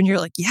life. And you're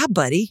like, yeah,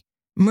 buddy,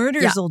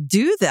 murders will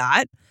do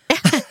that.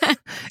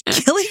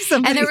 Killing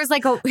somebody. And there was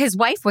like, his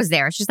wife was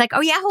there. She's like,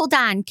 oh yeah, hold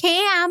on.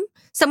 Cam,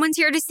 someone's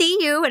here to see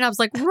you. And I was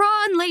like,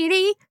 run,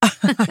 lady.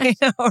 I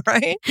know,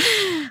 right?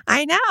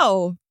 I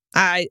know.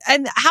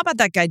 And how about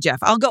that guy, Jeff?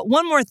 I'll go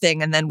one more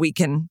thing and then we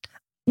can,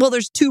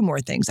 there's two more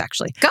things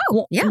actually.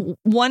 Go. Yeah.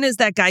 One is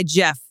that guy,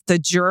 Jeff, the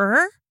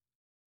juror.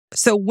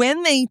 So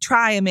when they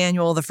try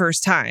Emmanuel the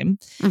first time,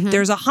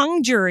 there's a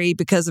hung jury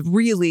because of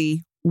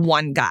really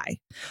one guy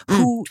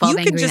who you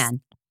could just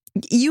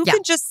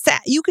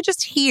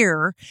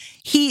hear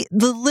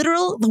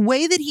the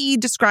way that he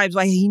describes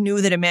why he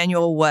knew that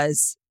Emmanuel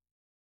was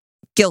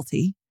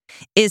guilty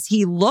is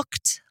he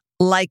looked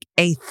like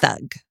a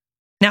thug.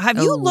 Now, have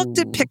you looked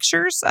at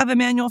pictures of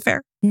Emmanuel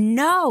Fair?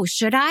 No.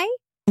 Should I?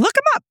 Look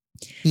him up.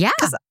 Yeah.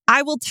 Because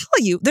I will tell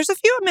you, there's a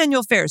few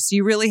Emmanuel Fairs, so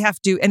you really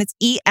have to, and it's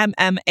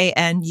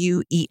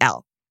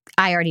Emmanuel.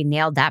 I already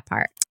nailed that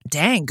part.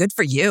 Dang, good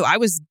for you. I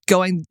was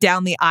going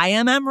down the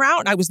IMM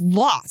route. I was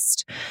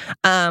lost.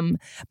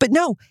 But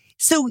no,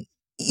 so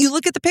you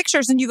look at the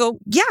pictures and you go,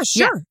 yeah,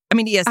 sure. Yeah. I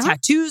mean, he has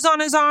tattoos on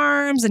his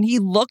arms and he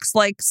looks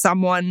like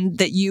someone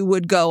that you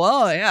would go,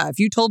 oh yeah, if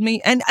you told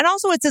me. And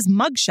also it's his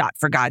mugshot,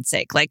 for God's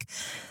sake. Like,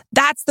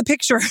 that's the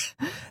picture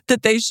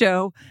that they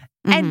show.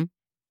 And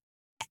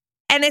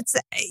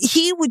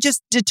he would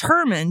just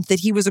determine that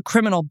he was a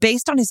criminal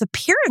based on his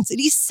appearance. And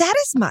he said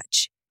as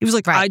much. He was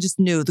like, I just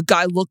knew the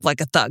guy looked like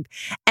a thug.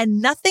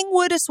 And nothing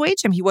would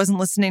assuage him. He wasn't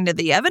listening to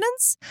the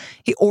evidence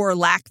or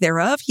lack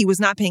thereof. He was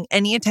not paying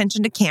any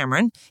attention to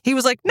Cameron. He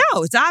was like,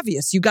 no, it's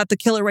obvious. You got the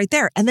killer right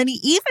there. And then he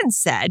even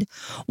said,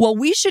 well,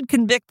 we should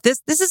convict this.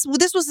 This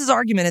was his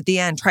argument at the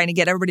end, trying to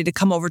get everybody to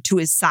come over to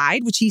his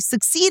side, which he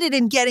succeeded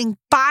in getting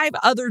 5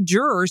 other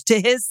jurors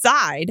to his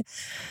side.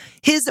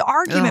 His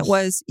argument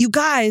was, you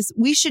guys,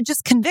 we should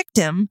just convict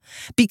him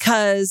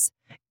because,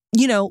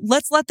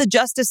 let's let the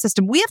justice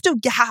system, we have to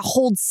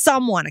hold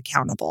someone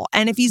accountable.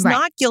 And if he's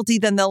not guilty,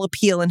 then they'll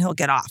appeal and he'll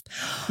get off.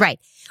 Right.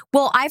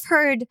 Well, I've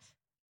heard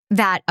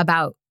that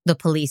about the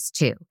police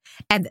too.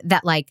 And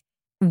that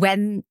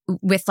when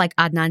with like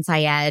Adnan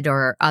Syed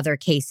or other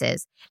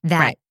cases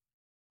that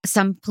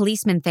some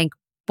policemen think,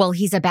 well,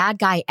 he's a bad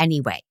guy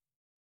anyway.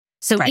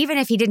 So even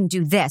if he didn't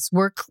do this,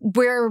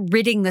 we're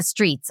ridding the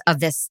streets of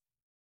this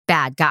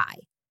bad guy.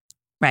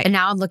 Right. And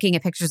now I'm looking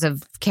at pictures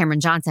of Cameron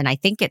Johnson. I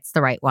think it's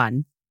the right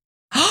one.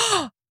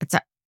 It's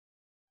a,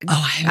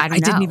 I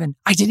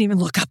didn't even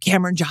look up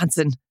Cameron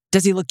Johnson.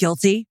 Does he look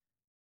guilty?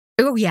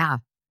 Oh yeah.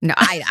 No,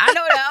 I don't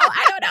know.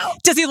 I don't know.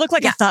 Does he look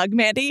like a thug,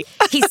 Mandy?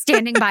 He's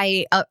standing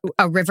by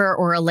a river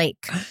or a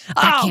lake.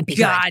 That can't be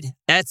God. good.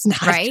 That's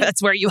not Right? That's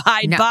where you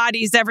hide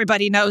bodies.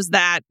 Everybody knows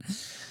that.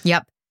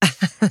 Yep.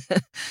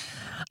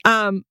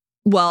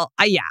 Well,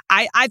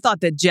 I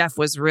thought that Jeff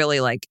was really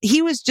like,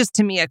 he was just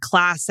to me a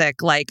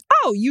classic, like,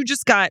 oh, you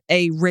just got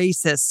a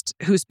racist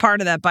who's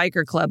part of that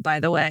biker club, by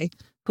the way,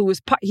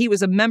 he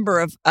was a member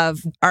of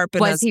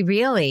Arpana's Was he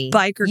really?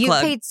 biker You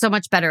club. paid so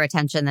much better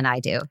attention than I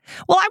do.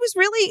 Well, I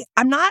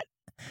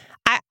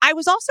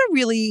was also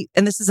really,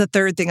 and this is a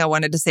third thing I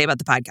wanted to say about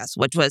the podcast,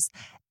 which was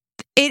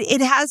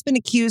it has been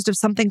accused of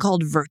something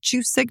called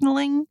virtue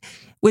signaling,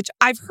 which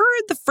I've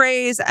heard the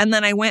phrase, and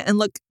then I went and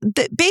looked.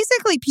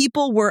 Basically,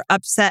 people were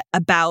upset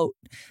about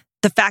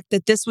the fact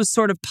that this was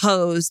sort of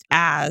posed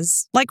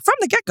as, like, from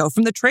the get-go,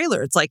 from the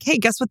trailer. It's like, hey,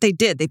 guess what they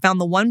did? They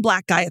found the one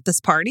black guy at this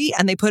party,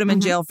 and they put him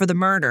in jail for the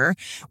murder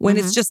when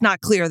it's just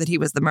not clear that he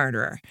was the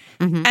murderer.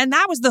 And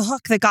that was the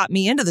hook that got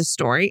me into the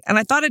story, and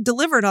I thought it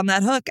delivered on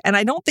that hook, and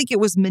I don't think it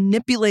was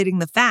manipulating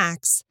the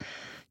facts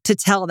to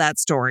tell that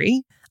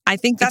story. I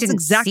think that's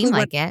exactly seem what...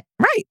 like it.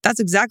 Right. That's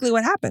exactly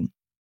what happened.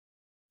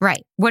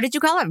 Right. What did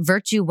you call it?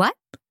 Virtue what?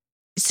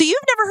 So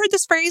you've never heard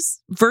this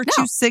phrase,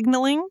 virtue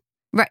signaling?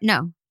 Right.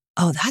 No.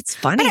 Oh, that's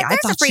funny. But I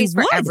there's thought a phrase she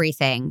for would.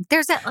 everything.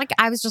 There's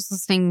I was just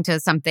listening to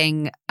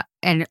something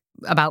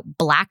about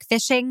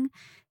blackfishing,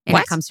 and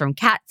it comes from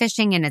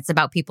catfishing, and it's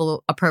about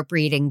people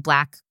appropriating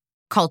black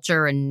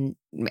culture and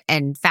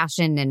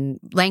fashion and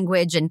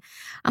language. And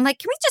I'm like,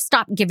 can we just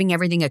stop giving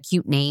everything a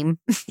cute name?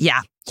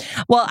 Yeah.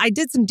 Well, I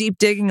did some deep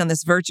digging on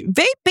this virtue.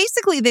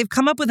 Basically, they've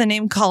come up with a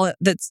name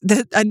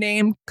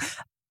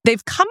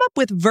They've come up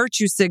with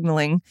virtue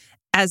signaling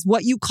as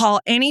what you call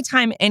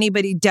anytime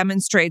anybody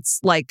demonstrates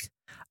like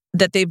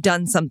that they've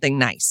done something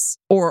nice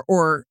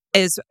or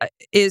is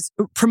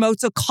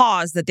promotes a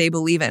cause that they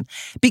believe in,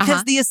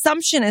 because the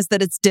assumption is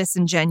that it's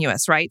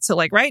disingenuous, right? So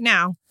like right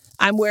now,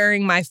 I'm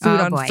wearing my food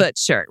on foot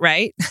shirt,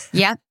 right?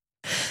 Yeah.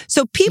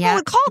 So people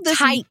would call this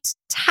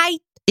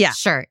tight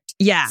shirt.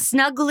 Yeah.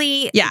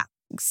 Snugly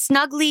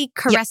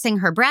caressing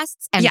her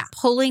breasts and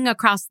pulling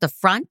across the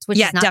front, which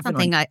is not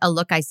something a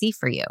look I see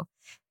for you.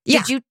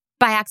 Did you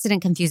by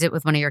accident confuse it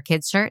with one of your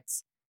kids'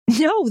 shirts?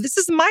 No, this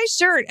is my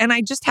shirt, and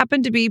I just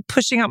happened to be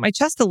pushing out my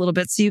chest a little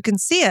bit so you can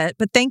see it.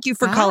 But thank you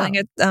for calling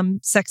it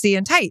sexy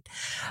and tight.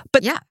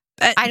 But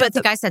I don't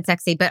think I said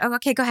sexy, but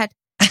okay, go ahead.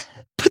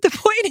 But the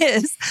point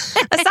is,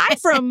 aside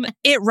from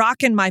it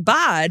rocking my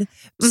bod,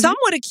 some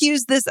would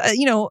accuse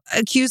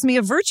me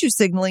of virtue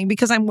signaling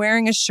because I'm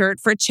wearing a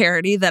shirt for a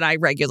charity that I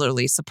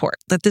regularly support.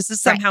 That this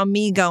is somehow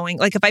me going,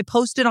 like if I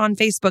posted on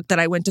Facebook that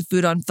I went to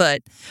Food on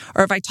Foot,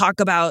 or if I talk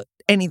about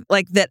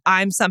that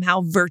I'm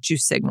somehow virtue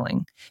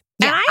signaling.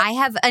 Yeah, I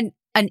have an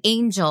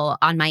angel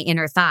on my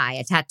inner thigh,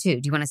 a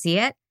tattoo. Do you want to see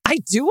it? I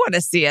do want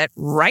to see it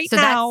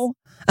now.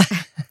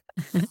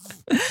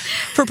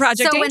 For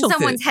Project Angel when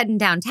someone's heading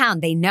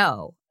downtown, they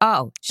know,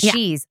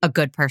 she's a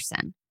good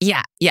person.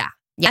 Yeah.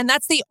 And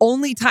that's the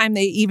only time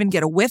they even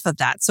get a whiff of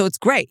that. So it's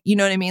great. You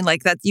know what I mean?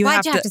 Like that you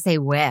Why'd you have to say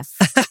whiff?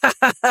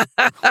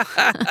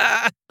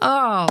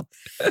 I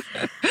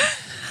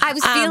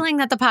was feeling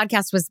that the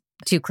podcast was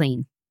too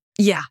clean.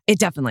 Yeah, it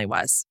definitely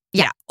was.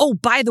 Yeah. Oh,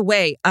 by the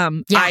way,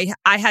 I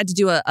had to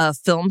do a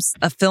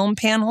film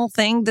panel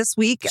thing this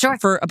week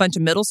for a bunch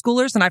of middle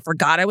schoolers, and I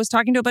forgot I was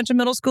talking to a bunch of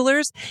middle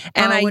schoolers.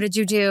 And what did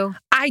you do?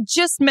 I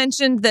just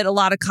mentioned that a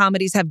lot of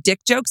comedies have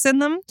dick jokes in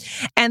them,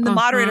 and the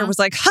moderator was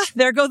like,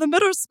 "There go the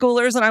middle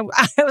schoolers," and I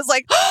was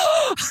like,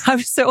 I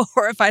was so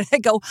horrified. I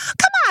go,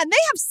 "Come on, they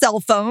have cell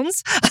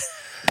phones."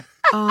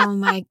 Oh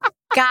my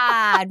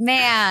God,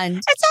 man.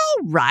 It's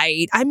all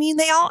right. I mean,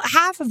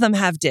 half of them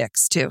have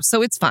dicks too,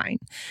 so it's fine.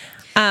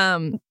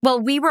 Well,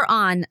 we were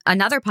on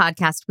another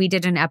podcast. We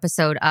did an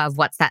episode of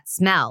What's That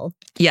Smell?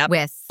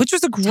 Which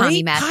was a great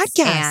Tommy Metz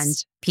podcast. And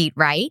Pete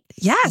Wright.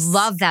 Yes.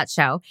 Love that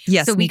show.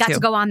 Yes, so we got too. to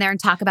go on there and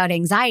talk about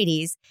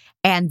anxieties.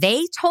 And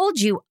they told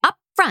you up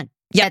front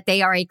that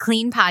they are a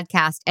clean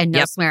podcast and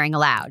no swearing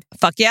allowed.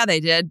 Fuck yeah, they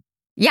did.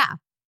 Yeah.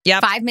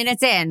 Yep. 5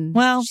 minutes in,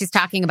 she's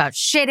talking about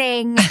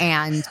shitting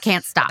and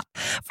can't stop.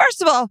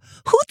 First of all,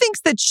 who thinks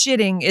that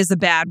shitting is a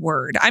bad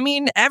word? I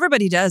mean,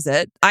 everybody does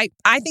it. I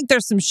think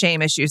there's some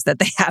shame issues that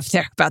they have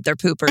there about their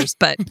poopers,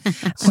 but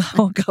we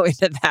won't go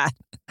into that.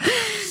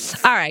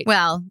 All right.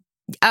 Well,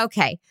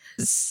 okay.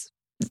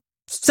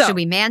 So, should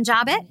we man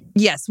job it?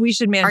 Yes, we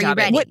should man job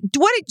it.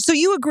 So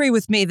you agree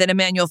with me that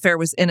Emmanuel Fair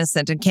was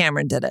innocent and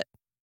Cameron did it?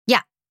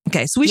 Yeah.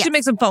 Okay, so we should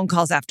make some phone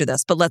calls after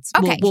this, but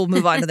we'll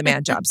move on to the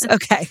man jobs.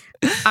 Okay.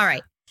 All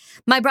right.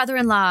 My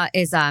brother-in-law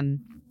is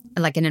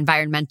like an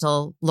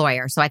environmental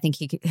lawyer, so I think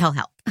he'll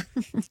help.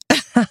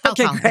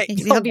 Okay, call him. great.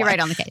 He'll be right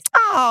on the case.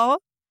 Oh,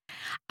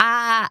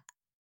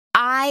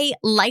 I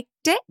liked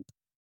it,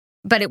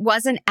 but it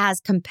wasn't as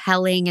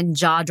compelling and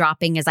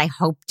jaw-dropping as I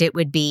hoped it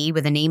would be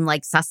with a name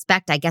like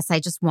Suspect. I guess I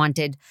just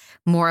wanted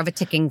more of a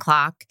ticking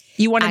clock.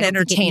 you wanted I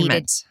don't think it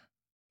entertainment.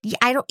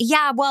 I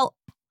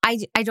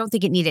don't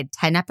think it needed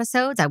 10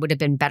 episodes. I would have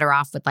been better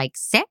off with like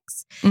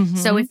 6. Mhm.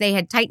 So if they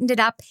had tightened it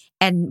up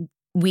and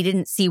we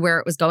didn't see where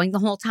it was going the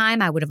whole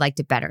time, I would have liked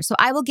it better. So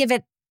I will give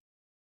it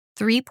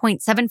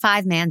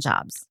 3.75 man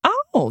jobs.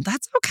 Oh,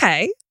 that's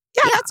okay.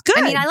 Yeah, that's good.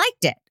 I mean, I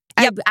liked it.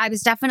 Yep. I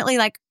was definitely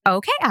like,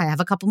 okay, I have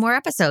a couple more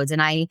episodes,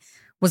 and I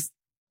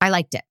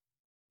liked it.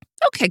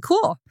 Okay,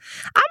 cool.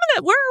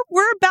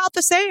 We're about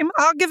the same.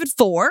 I'll give it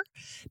 4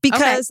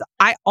 because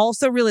I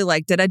also really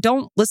liked it. I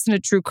don't listen to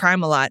true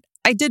crime a lot.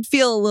 I did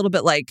feel a little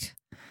bit like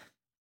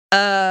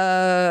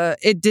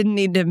it didn't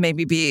need to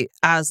maybe be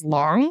as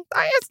long.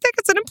 I think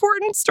it's an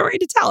important story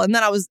to tell. And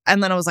then I was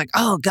like,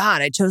 oh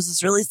God, I chose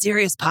this really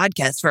serious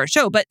podcast for our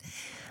show. But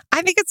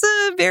I think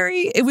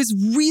it was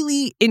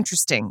really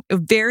interesting, a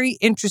very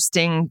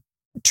interesting,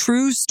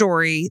 true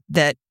story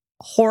that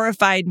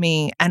horrified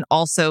me and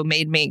also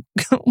made me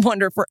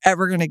wonder if we're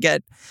ever going to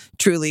get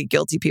truly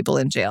guilty people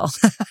in jail.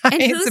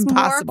 And It's who's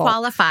impossible. more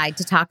qualified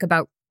to talk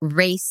about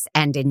race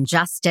and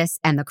injustice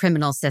and the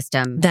criminal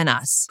system Than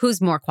us. Who's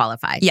more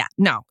qualified? Yeah,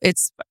 no,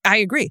 I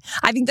agree.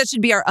 I think that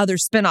should be our other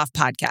spin-off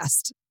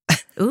podcast.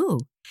 Ooh.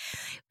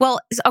 Well,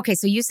 okay,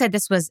 so you said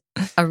this was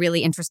a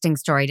really interesting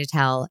story to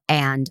tell,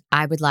 and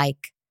I would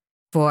like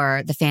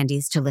for the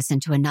Fandies to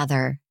listen to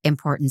another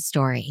important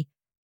story,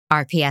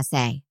 our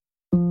PSA.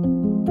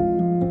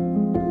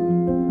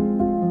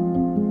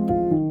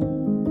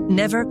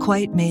 Never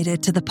quite made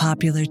it to the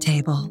popular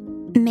table.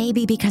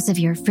 Maybe because of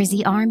your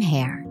frizzy arm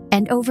hair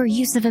and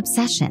overuse of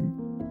obsession.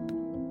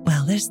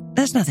 Well, there's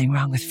nothing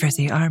wrong with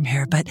frizzy arm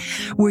hair, but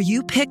were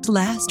you picked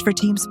last for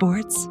team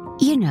sports?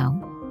 You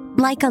know,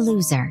 like a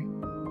loser.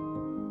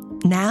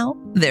 Now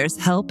there's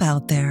help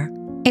out there.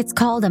 It's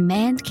called a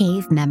Man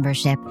Cave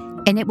membership,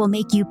 and it will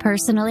make you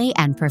personally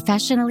and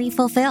professionally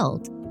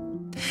fulfilled.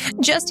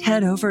 Just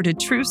head over to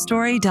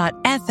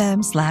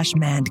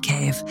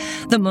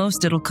truestory.fm/mandcave. The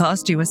most it'll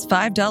cost you is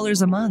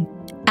 $5 a month.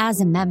 As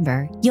a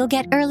member, you'll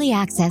get early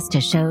access to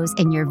shows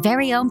in your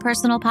very own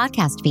personal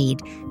podcast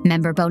feed,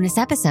 member bonus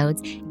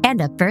episodes,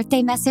 and a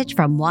birthday message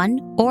from one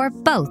or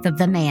both of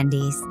the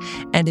Mandies.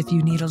 And if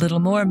you need a little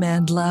more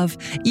man love,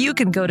 you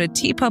can go to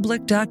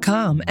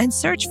tpublic.com and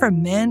search for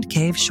Man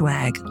Cave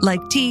swag,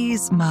 like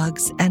tees,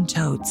 mugs, and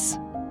totes.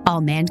 All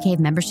Man Cave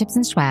memberships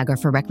and swag are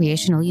for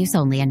recreational use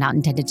only and not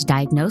intended to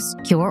diagnose,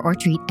 cure, or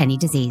treat any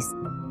disease.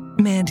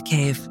 Man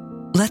Cave.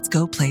 Let's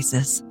go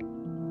places.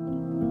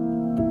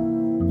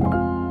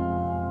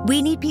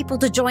 We need people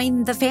to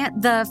join the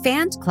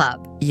fan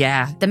club,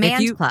 Yeah. the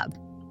man's club.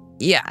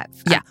 Yeah.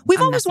 Yeah.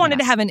 We've always wanted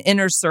to have an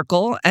inner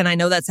circle, and I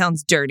know that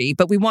sounds dirty,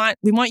 but we want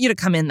you to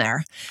come in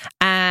there.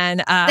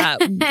 And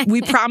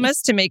we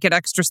promise to make it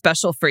extra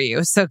special for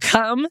you. So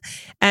come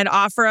and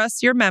offer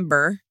us your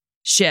membership.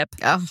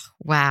 Oh,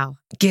 wow.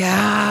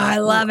 Yeah, I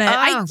love it.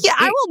 I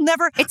will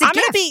never. It's a I'm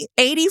going to gift. be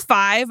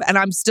 85 and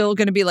I'm still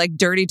going to be like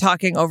dirty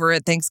talking over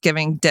at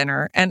Thanksgiving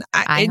dinner. And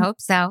I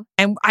hope so.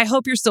 And I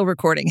hope you're still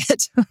recording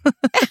it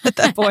at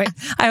that point.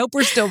 I hope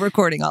we're still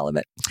recording all of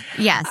it.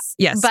 Yes.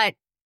 Yes. But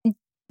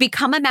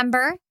become a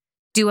member,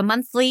 do a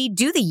monthly,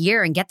 do the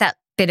year and get that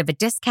bit of a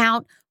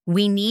discount.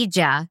 We need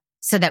you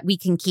so that we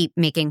can keep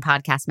making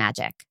podcast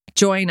magic.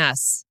 Join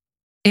us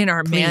in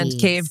our Man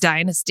Please. Cave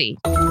dynasty.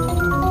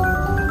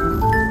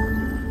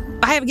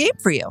 I have a game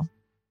for you.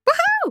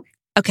 Woohoo!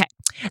 Okay.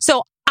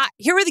 So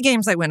here are the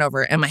games I went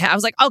over in my head. I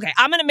was like, okay,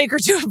 I'm going to make her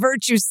do a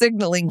virtue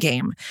signaling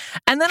game.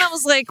 And then I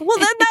was like, well,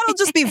 then that'll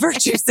just be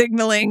virtue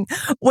signaling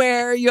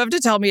where you have to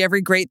tell me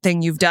every great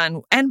thing you've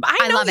done. And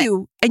I know love it.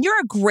 you, and you're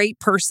a great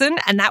person,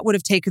 and that would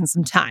have taken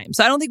some time.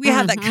 So I don't think we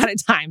have that kind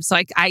of time. So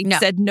I No.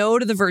 said no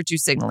to the virtue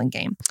signaling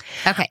game.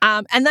 Okay.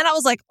 And then I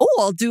was like, oh,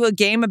 I'll do a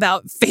game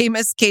about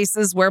famous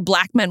cases where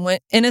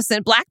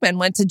innocent black men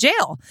went to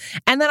jail.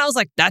 And then I was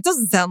like, that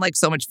doesn't sound like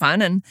so much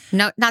fun. And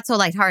No, not so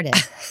lighthearted.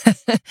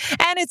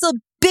 and it's a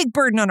big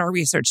burden on our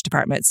research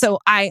department. So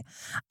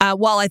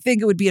while I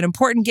think it would be an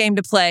important game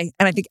to play,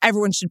 and I think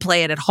everyone should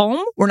play it at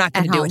home, we're not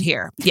going to do it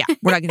here. Yeah,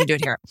 we're not going to do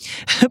it here.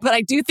 But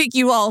I do think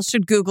you all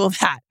should Google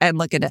that and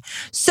look into it.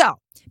 So,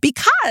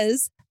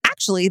 because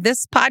actually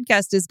this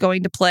podcast is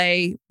going to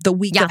play the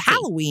week of Yahtzee.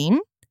 Halloween.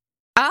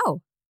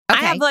 Oh,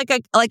 okay. I have like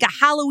a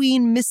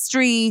Halloween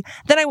mystery.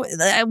 Then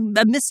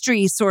a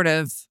mystery sort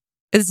of.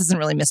 This isn't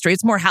really mystery;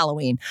 it's more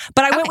Halloween.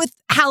 But I went with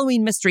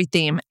Halloween mystery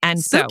theme,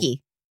 and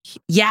Spooky.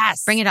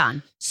 yes, Bring it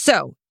on.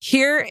 So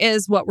here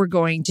is what we're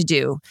going to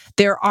do.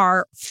 There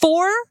are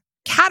 4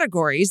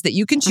 categories that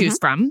you can choose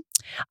from.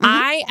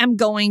 I am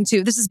going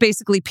to. This is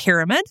basically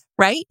pyramid,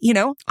 right? You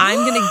know, I'm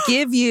going to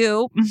give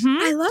you.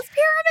 I love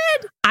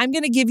pyramid. I'm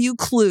going to give you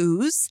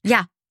clues.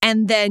 Yeah.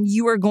 And then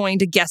you are going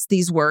to guess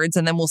these words,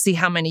 and then we'll see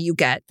how many you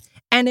get.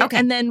 And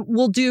and then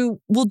we'll do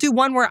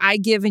one where I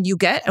give and you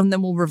get, and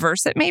then we'll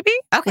reverse it maybe.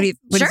 Okay.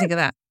 What do you think of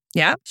that?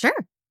 Yeah. Sure.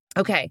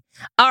 Okay.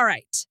 All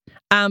right.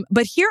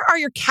 But here are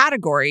your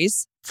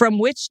categories from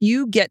which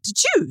you get to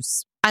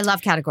choose. I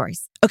love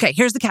categories. Okay,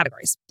 here's the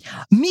categories.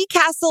 Me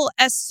Castle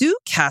as Sue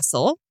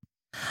Castle,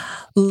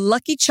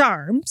 Lucky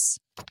Charms,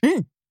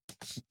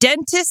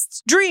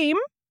 Dentist's Dream,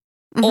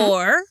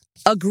 or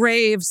A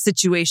Grave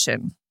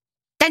Situation.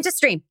 Dentist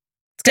Dream.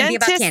 It's going to be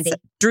about candy.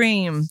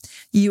 Dream.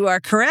 You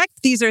are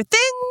correct. These are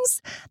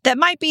things that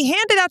might be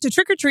handed out to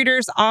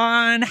trick-or-treaters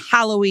on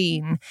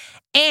Halloween.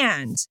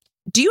 And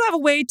do you have a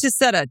way to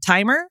set a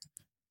timer?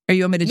 Or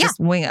you want me to just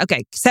wing it?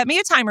 Okay, set me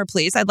a timer,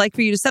 please. I'd like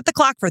for you to set the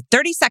clock for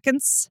 30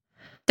 seconds.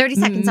 30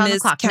 seconds on the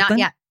clock. Kaplan.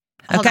 Not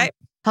yet.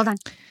 Hold on.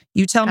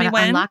 You tell me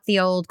when. Unlock the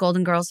old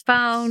Golden Girls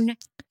phone.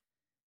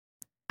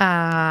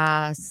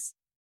 Timer.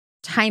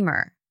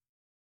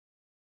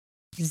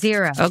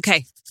 0.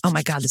 Okay. Oh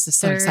my God, this is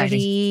so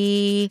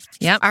exciting.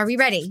 Yep. Are we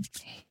ready?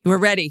 We're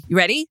ready. You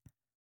ready?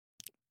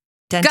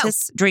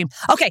 Dentist's Dream.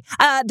 Okay.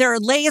 There are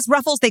Lay's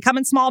Ruffles. They come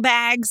in small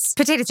bags.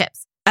 Potato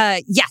chips.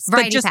 Yes.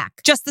 Variety but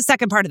pack. Just the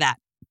second part of that.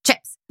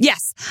 Chips.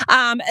 Yes.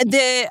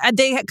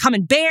 They come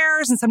in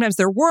bears and sometimes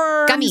they're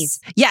worms. Gummies.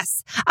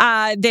 Yes.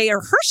 They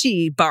are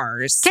Hershey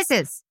bars.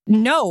 Kisses.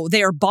 No,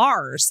 they are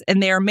bars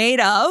and they are made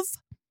of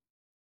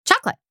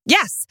chocolate.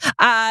 Yes.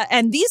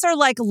 And these are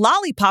like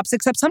lollipops,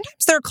 except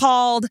sometimes they're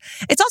called,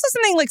 it's also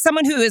something like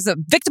someone who is a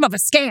victim of a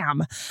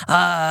scam.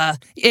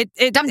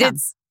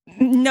 Dum-dums.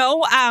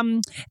 No,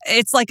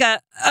 it's like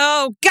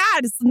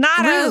it's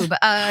not Rube,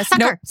 sucker.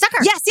 Nope.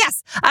 Sucker.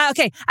 Yes.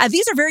 Okay.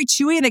 These are very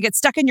chewy and they get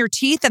stuck in your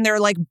teeth and they're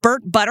like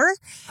burnt butter.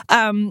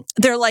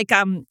 They're like,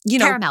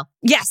 caramel.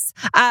 Yes.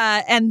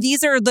 And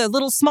these are the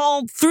little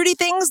small fruity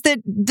things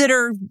that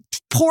are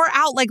pour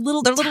out like they're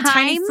little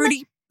tiny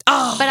fruity.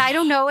 Oh. But I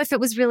don't know if it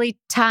was really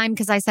time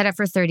because I set it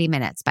for 30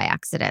 minutes by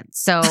accident.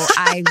 So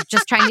I'm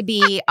just trying to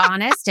be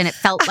honest and it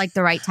felt like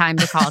the right time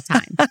to call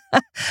time.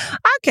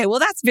 Okay, well,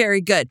 that's very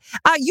good.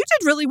 You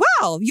did really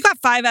well. You got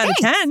 5 out of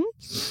 10.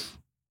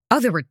 Oh,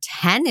 there were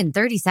 10 in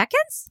 30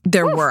 seconds?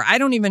 There were. I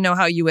don't even know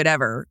how you would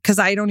ever, because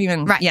I don't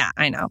even. Right. Yeah,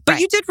 I know. But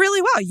you did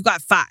really well. You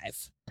got 5.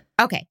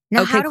 Okay.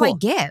 Now, how do I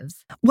give?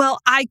 Well,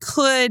 I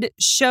could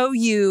show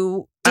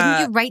you.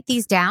 Didn't you write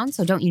these down?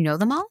 So don't you know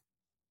them all?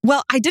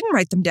 Well, I didn't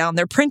write them down.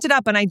 They're printed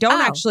up and I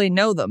don't actually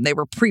know them. They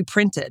were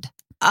pre-printed.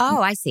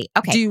 Oh, I see.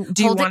 Okay. Do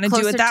you want to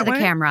do it that way? way?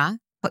 The camera.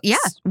 Yeah.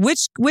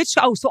 Which,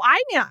 so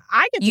I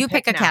get to You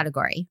pick a now.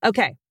 category.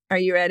 Okay. Are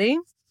you ready?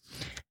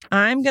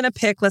 I'm going to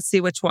pick, let's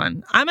see which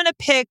one. I'm going to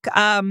pick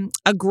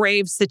A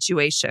Grave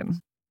Situation.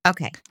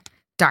 Okay.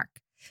 Dark.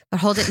 But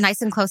hold it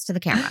nice and close to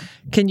the camera.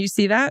 Can you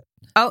see that?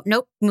 Oh,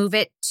 nope. Move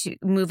it. Keep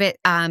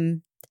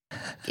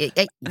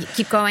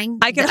going.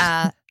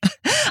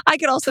 I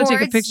could also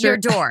take a picture.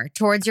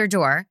 Towards your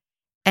door.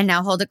 And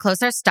now hold it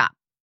closer. Stop.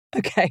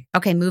 Okay.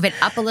 Okay, move it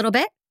up a little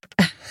bit.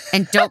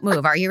 And don't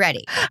move. Are you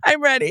ready?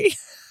 I'm ready.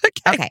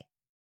 Okay.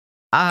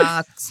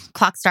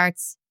 Clock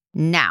starts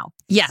now.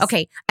 Yes.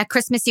 Okay. At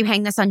Christmas, you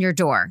hang this on your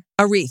door.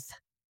 A wreath.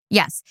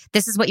 Yes.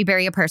 This is what you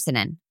bury a person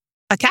in.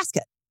 A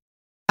casket.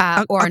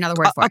 Or another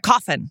word for it. A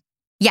coffin.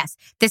 Yes.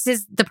 This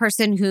is the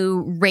person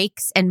who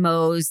rakes and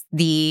mows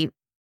the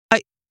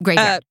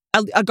graveyard.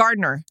 A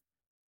gardener.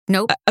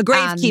 Nope. A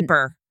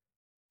gravekeeper.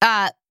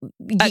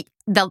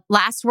 The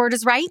last word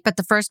is right, but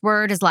the first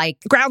word is like...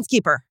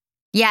 Groundskeeper.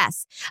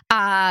 Yes.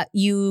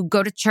 You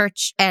go to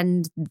church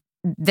and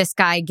this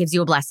guy gives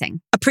you a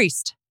blessing. A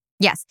priest.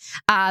 Yes.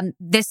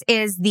 This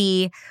is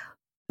the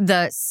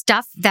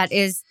stuff that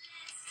is...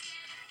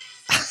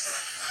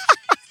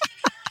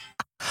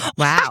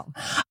 Wow.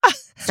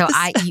 So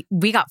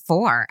we got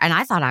 4 and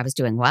I thought I was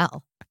doing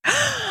well.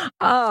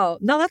 Oh,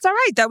 no, that's all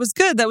right. That was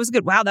good.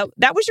 Wow.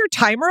 That was your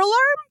timer alarm?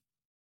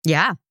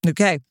 Yeah.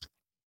 Okay.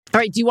 All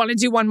right. Do you want to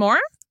do one more?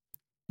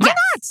 Why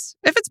not?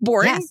 If it's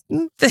boring,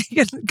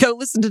 go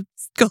listen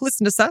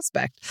to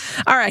Suspect.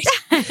 All right.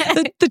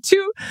 the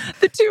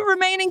two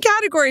remaining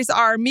categories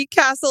are Me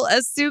Castle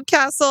as Sue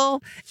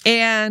Castle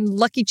and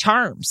Lucky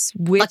Charms.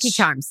 Lucky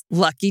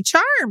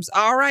Charms.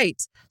 All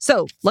right.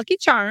 So Lucky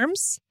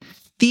Charms,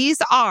 these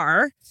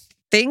are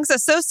things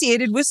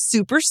associated with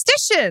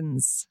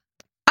superstitions.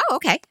 Oh,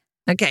 okay.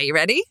 Okay. You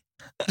ready?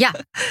 Yeah.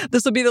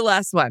 This will be the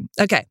last one.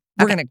 Okay.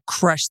 We're going to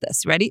crush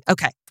this. Ready?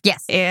 Okay.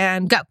 Yes.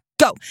 And go.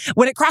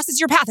 When it crosses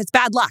your path, it's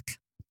bad luck.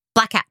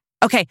 Black cat.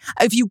 Okay.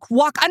 If you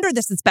walk under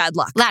this, it's bad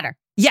luck. Ladder.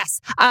 Yes.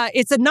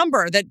 It's a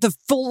number that the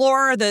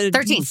floor,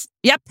 13.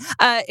 Yep.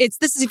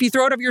 This is if you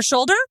throw it over your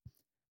shoulder.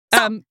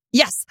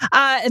 Yes.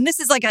 And this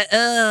is like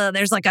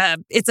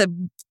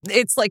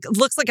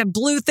looks like a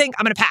blue thing.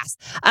 I'm going to pass.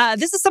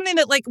 This is something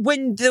that like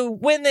when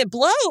it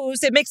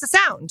blows, it makes a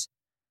sound.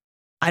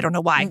 I don't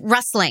know why.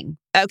 Rustling.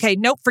 Okay.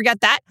 Nope.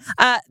 Forget that.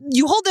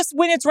 You hold this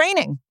when it's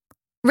raining.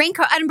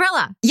 Raincoat,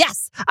 umbrella.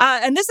 Yes.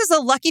 And this is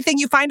a lucky thing.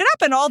 You find it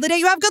up and all the day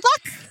you have good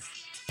luck.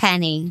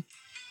 Penny.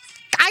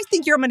 I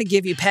think I'm going to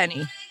give you Penny.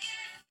 I'm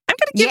going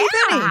to give you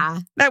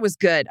Penny. That was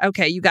good.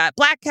 Okay. You got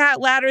Black Cat,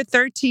 Ladder,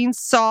 13,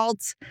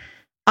 Salt,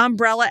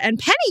 Umbrella, and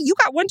Penny. You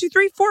got 1, 2,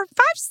 3, 4,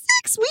 5,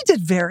 6. We did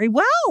very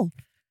well.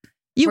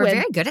 We're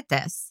very good at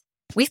this.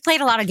 We've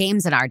played a lot of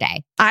games in our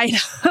day. I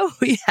know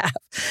we have.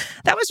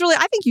 That was really,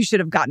 I think you should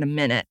have gotten a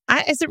minute.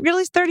 Is it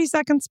really 30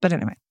 seconds? But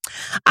anyway.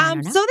 I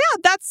don't know. So yeah,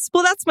 that's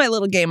my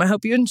little game. I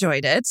hope you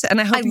enjoyed it. And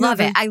I hope I love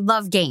it. I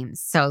love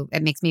games. So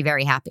it makes me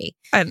very happy.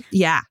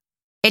 Yeah.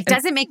 It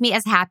doesn't make me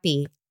as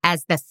happy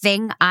as the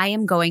thing I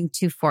am going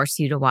to force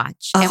you to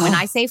watch. And when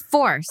I say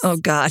force, oh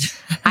God,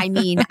 I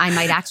mean, I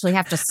might actually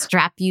have to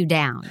strap you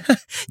down.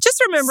 Just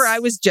remember, I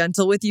was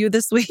gentle with you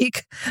this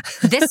week.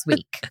 This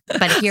week.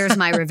 But here's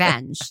my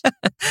revenge.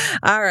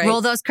 All right.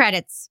 Roll those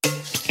credits.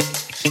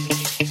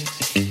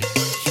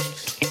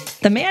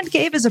 The Man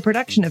Cave is a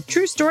production of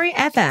True Story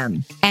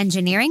FM.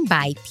 Engineering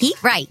by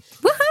Pete Wright.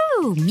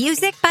 Woohoo!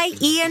 Music by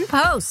Ian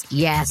Post.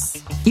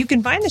 Yes. You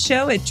can find the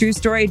show at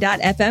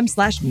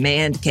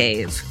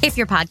truestory.fm/mandcave. If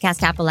your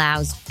podcast app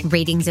allows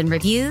ratings and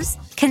reviews,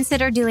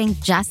 consider doing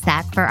just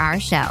that for our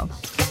show.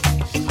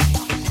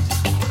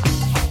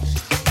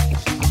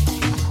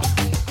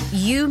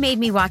 You made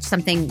me watch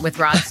something with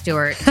Rod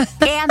Stewart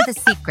and The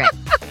Secret.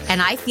 And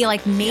I feel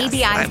like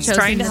maybe I've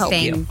chosen the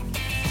thing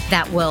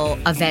that will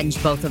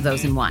avenge both of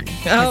those in one.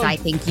 Because I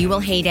think you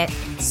will hate it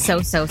so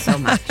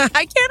much.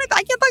 I can't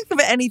think of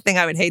anything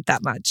I would hate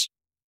that much.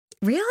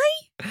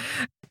 Really?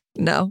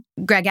 No.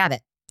 Greg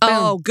Abbott.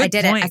 Oh, Boom. good I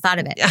did point. it. I thought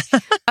of it.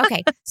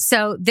 Okay.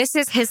 So this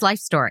is his life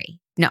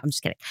story. No, I'm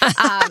just kidding.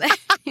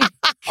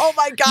 Oh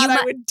my God,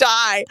 I would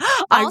die.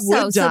 I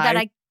would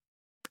die.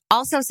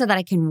 So that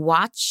I can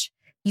watch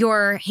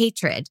your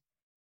hatred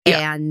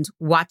and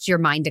watch your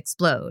mind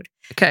explode.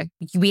 Okay.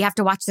 We have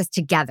to watch this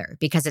together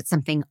because it's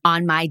something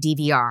on my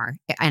DVR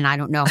and I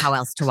don't know how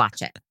else to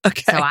watch it.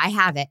 Okay. So I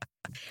have it.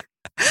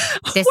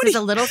 This is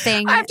a little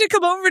thing. I have to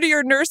come over to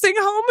your nursing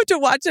home to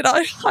watch it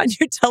on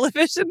your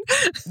television.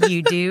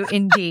 You do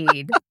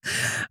indeed.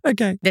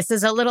 Okay. This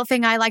is a little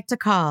thing I like to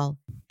call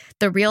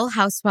The Real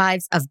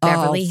Housewives of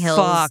Beverly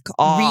Hills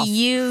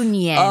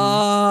reunion.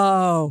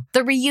 Oh.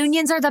 The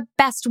reunions are the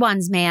best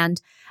ones, man.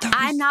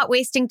 I'm not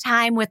wasting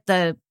time with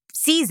the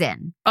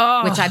season,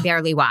 which I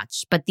barely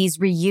watch. But these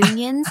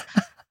reunions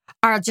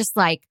are just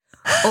like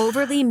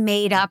overly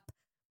made up,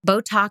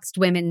 Botoxed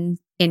women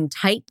in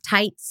tight,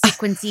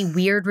 sequency,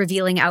 weird,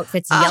 revealing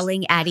outfits,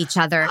 yelling at each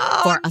other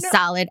for a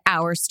solid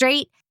hour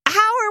straight. How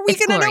are we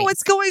going to know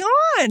what's going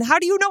on? How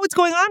do you know what's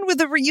going on with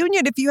the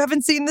reunion if you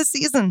haven't seen the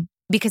season?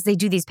 Because they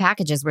do these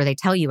packages where they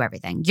tell you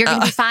everything. You're going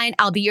to be fine.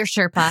 I'll be your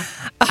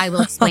Sherpa. I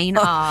will explain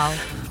all.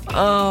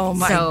 Oh,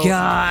 my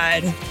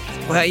God.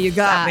 Well, you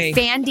got me.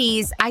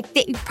 Fandies, I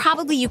think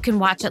probably you can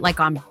watch it like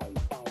on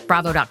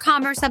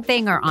Bravo.com or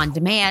something or on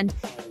demand.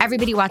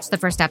 Everybody watched the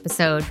first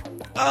episode.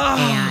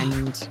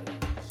 And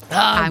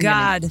I'm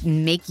gonna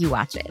make you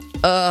watch it.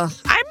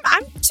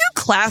 I'm too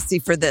classy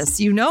for this.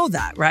 You know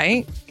that,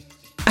 right?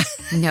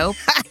 Nope.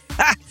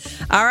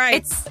 All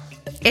right.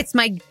 It's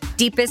my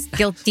deepest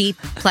guilty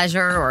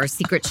pleasure or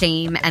secret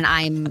shame, and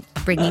I'm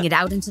bringing it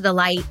out into the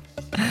light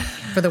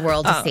for the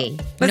world to see.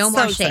 No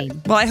more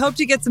shame. Well, I hope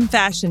you get some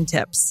fashion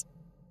tips.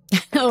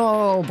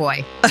 Oh,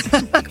 boy.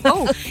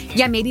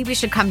 Yeah, maybe we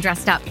should come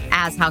dressed up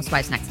as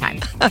housewives next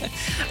time.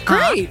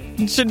 Great.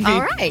 Shouldn't be.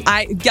 All right.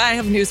 I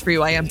have news for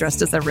you. I am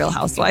dressed as a real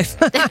housewife.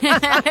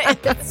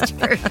 That's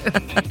true.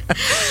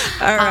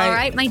 All right. All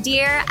right, my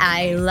dear.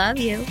 I love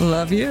you.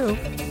 Love you.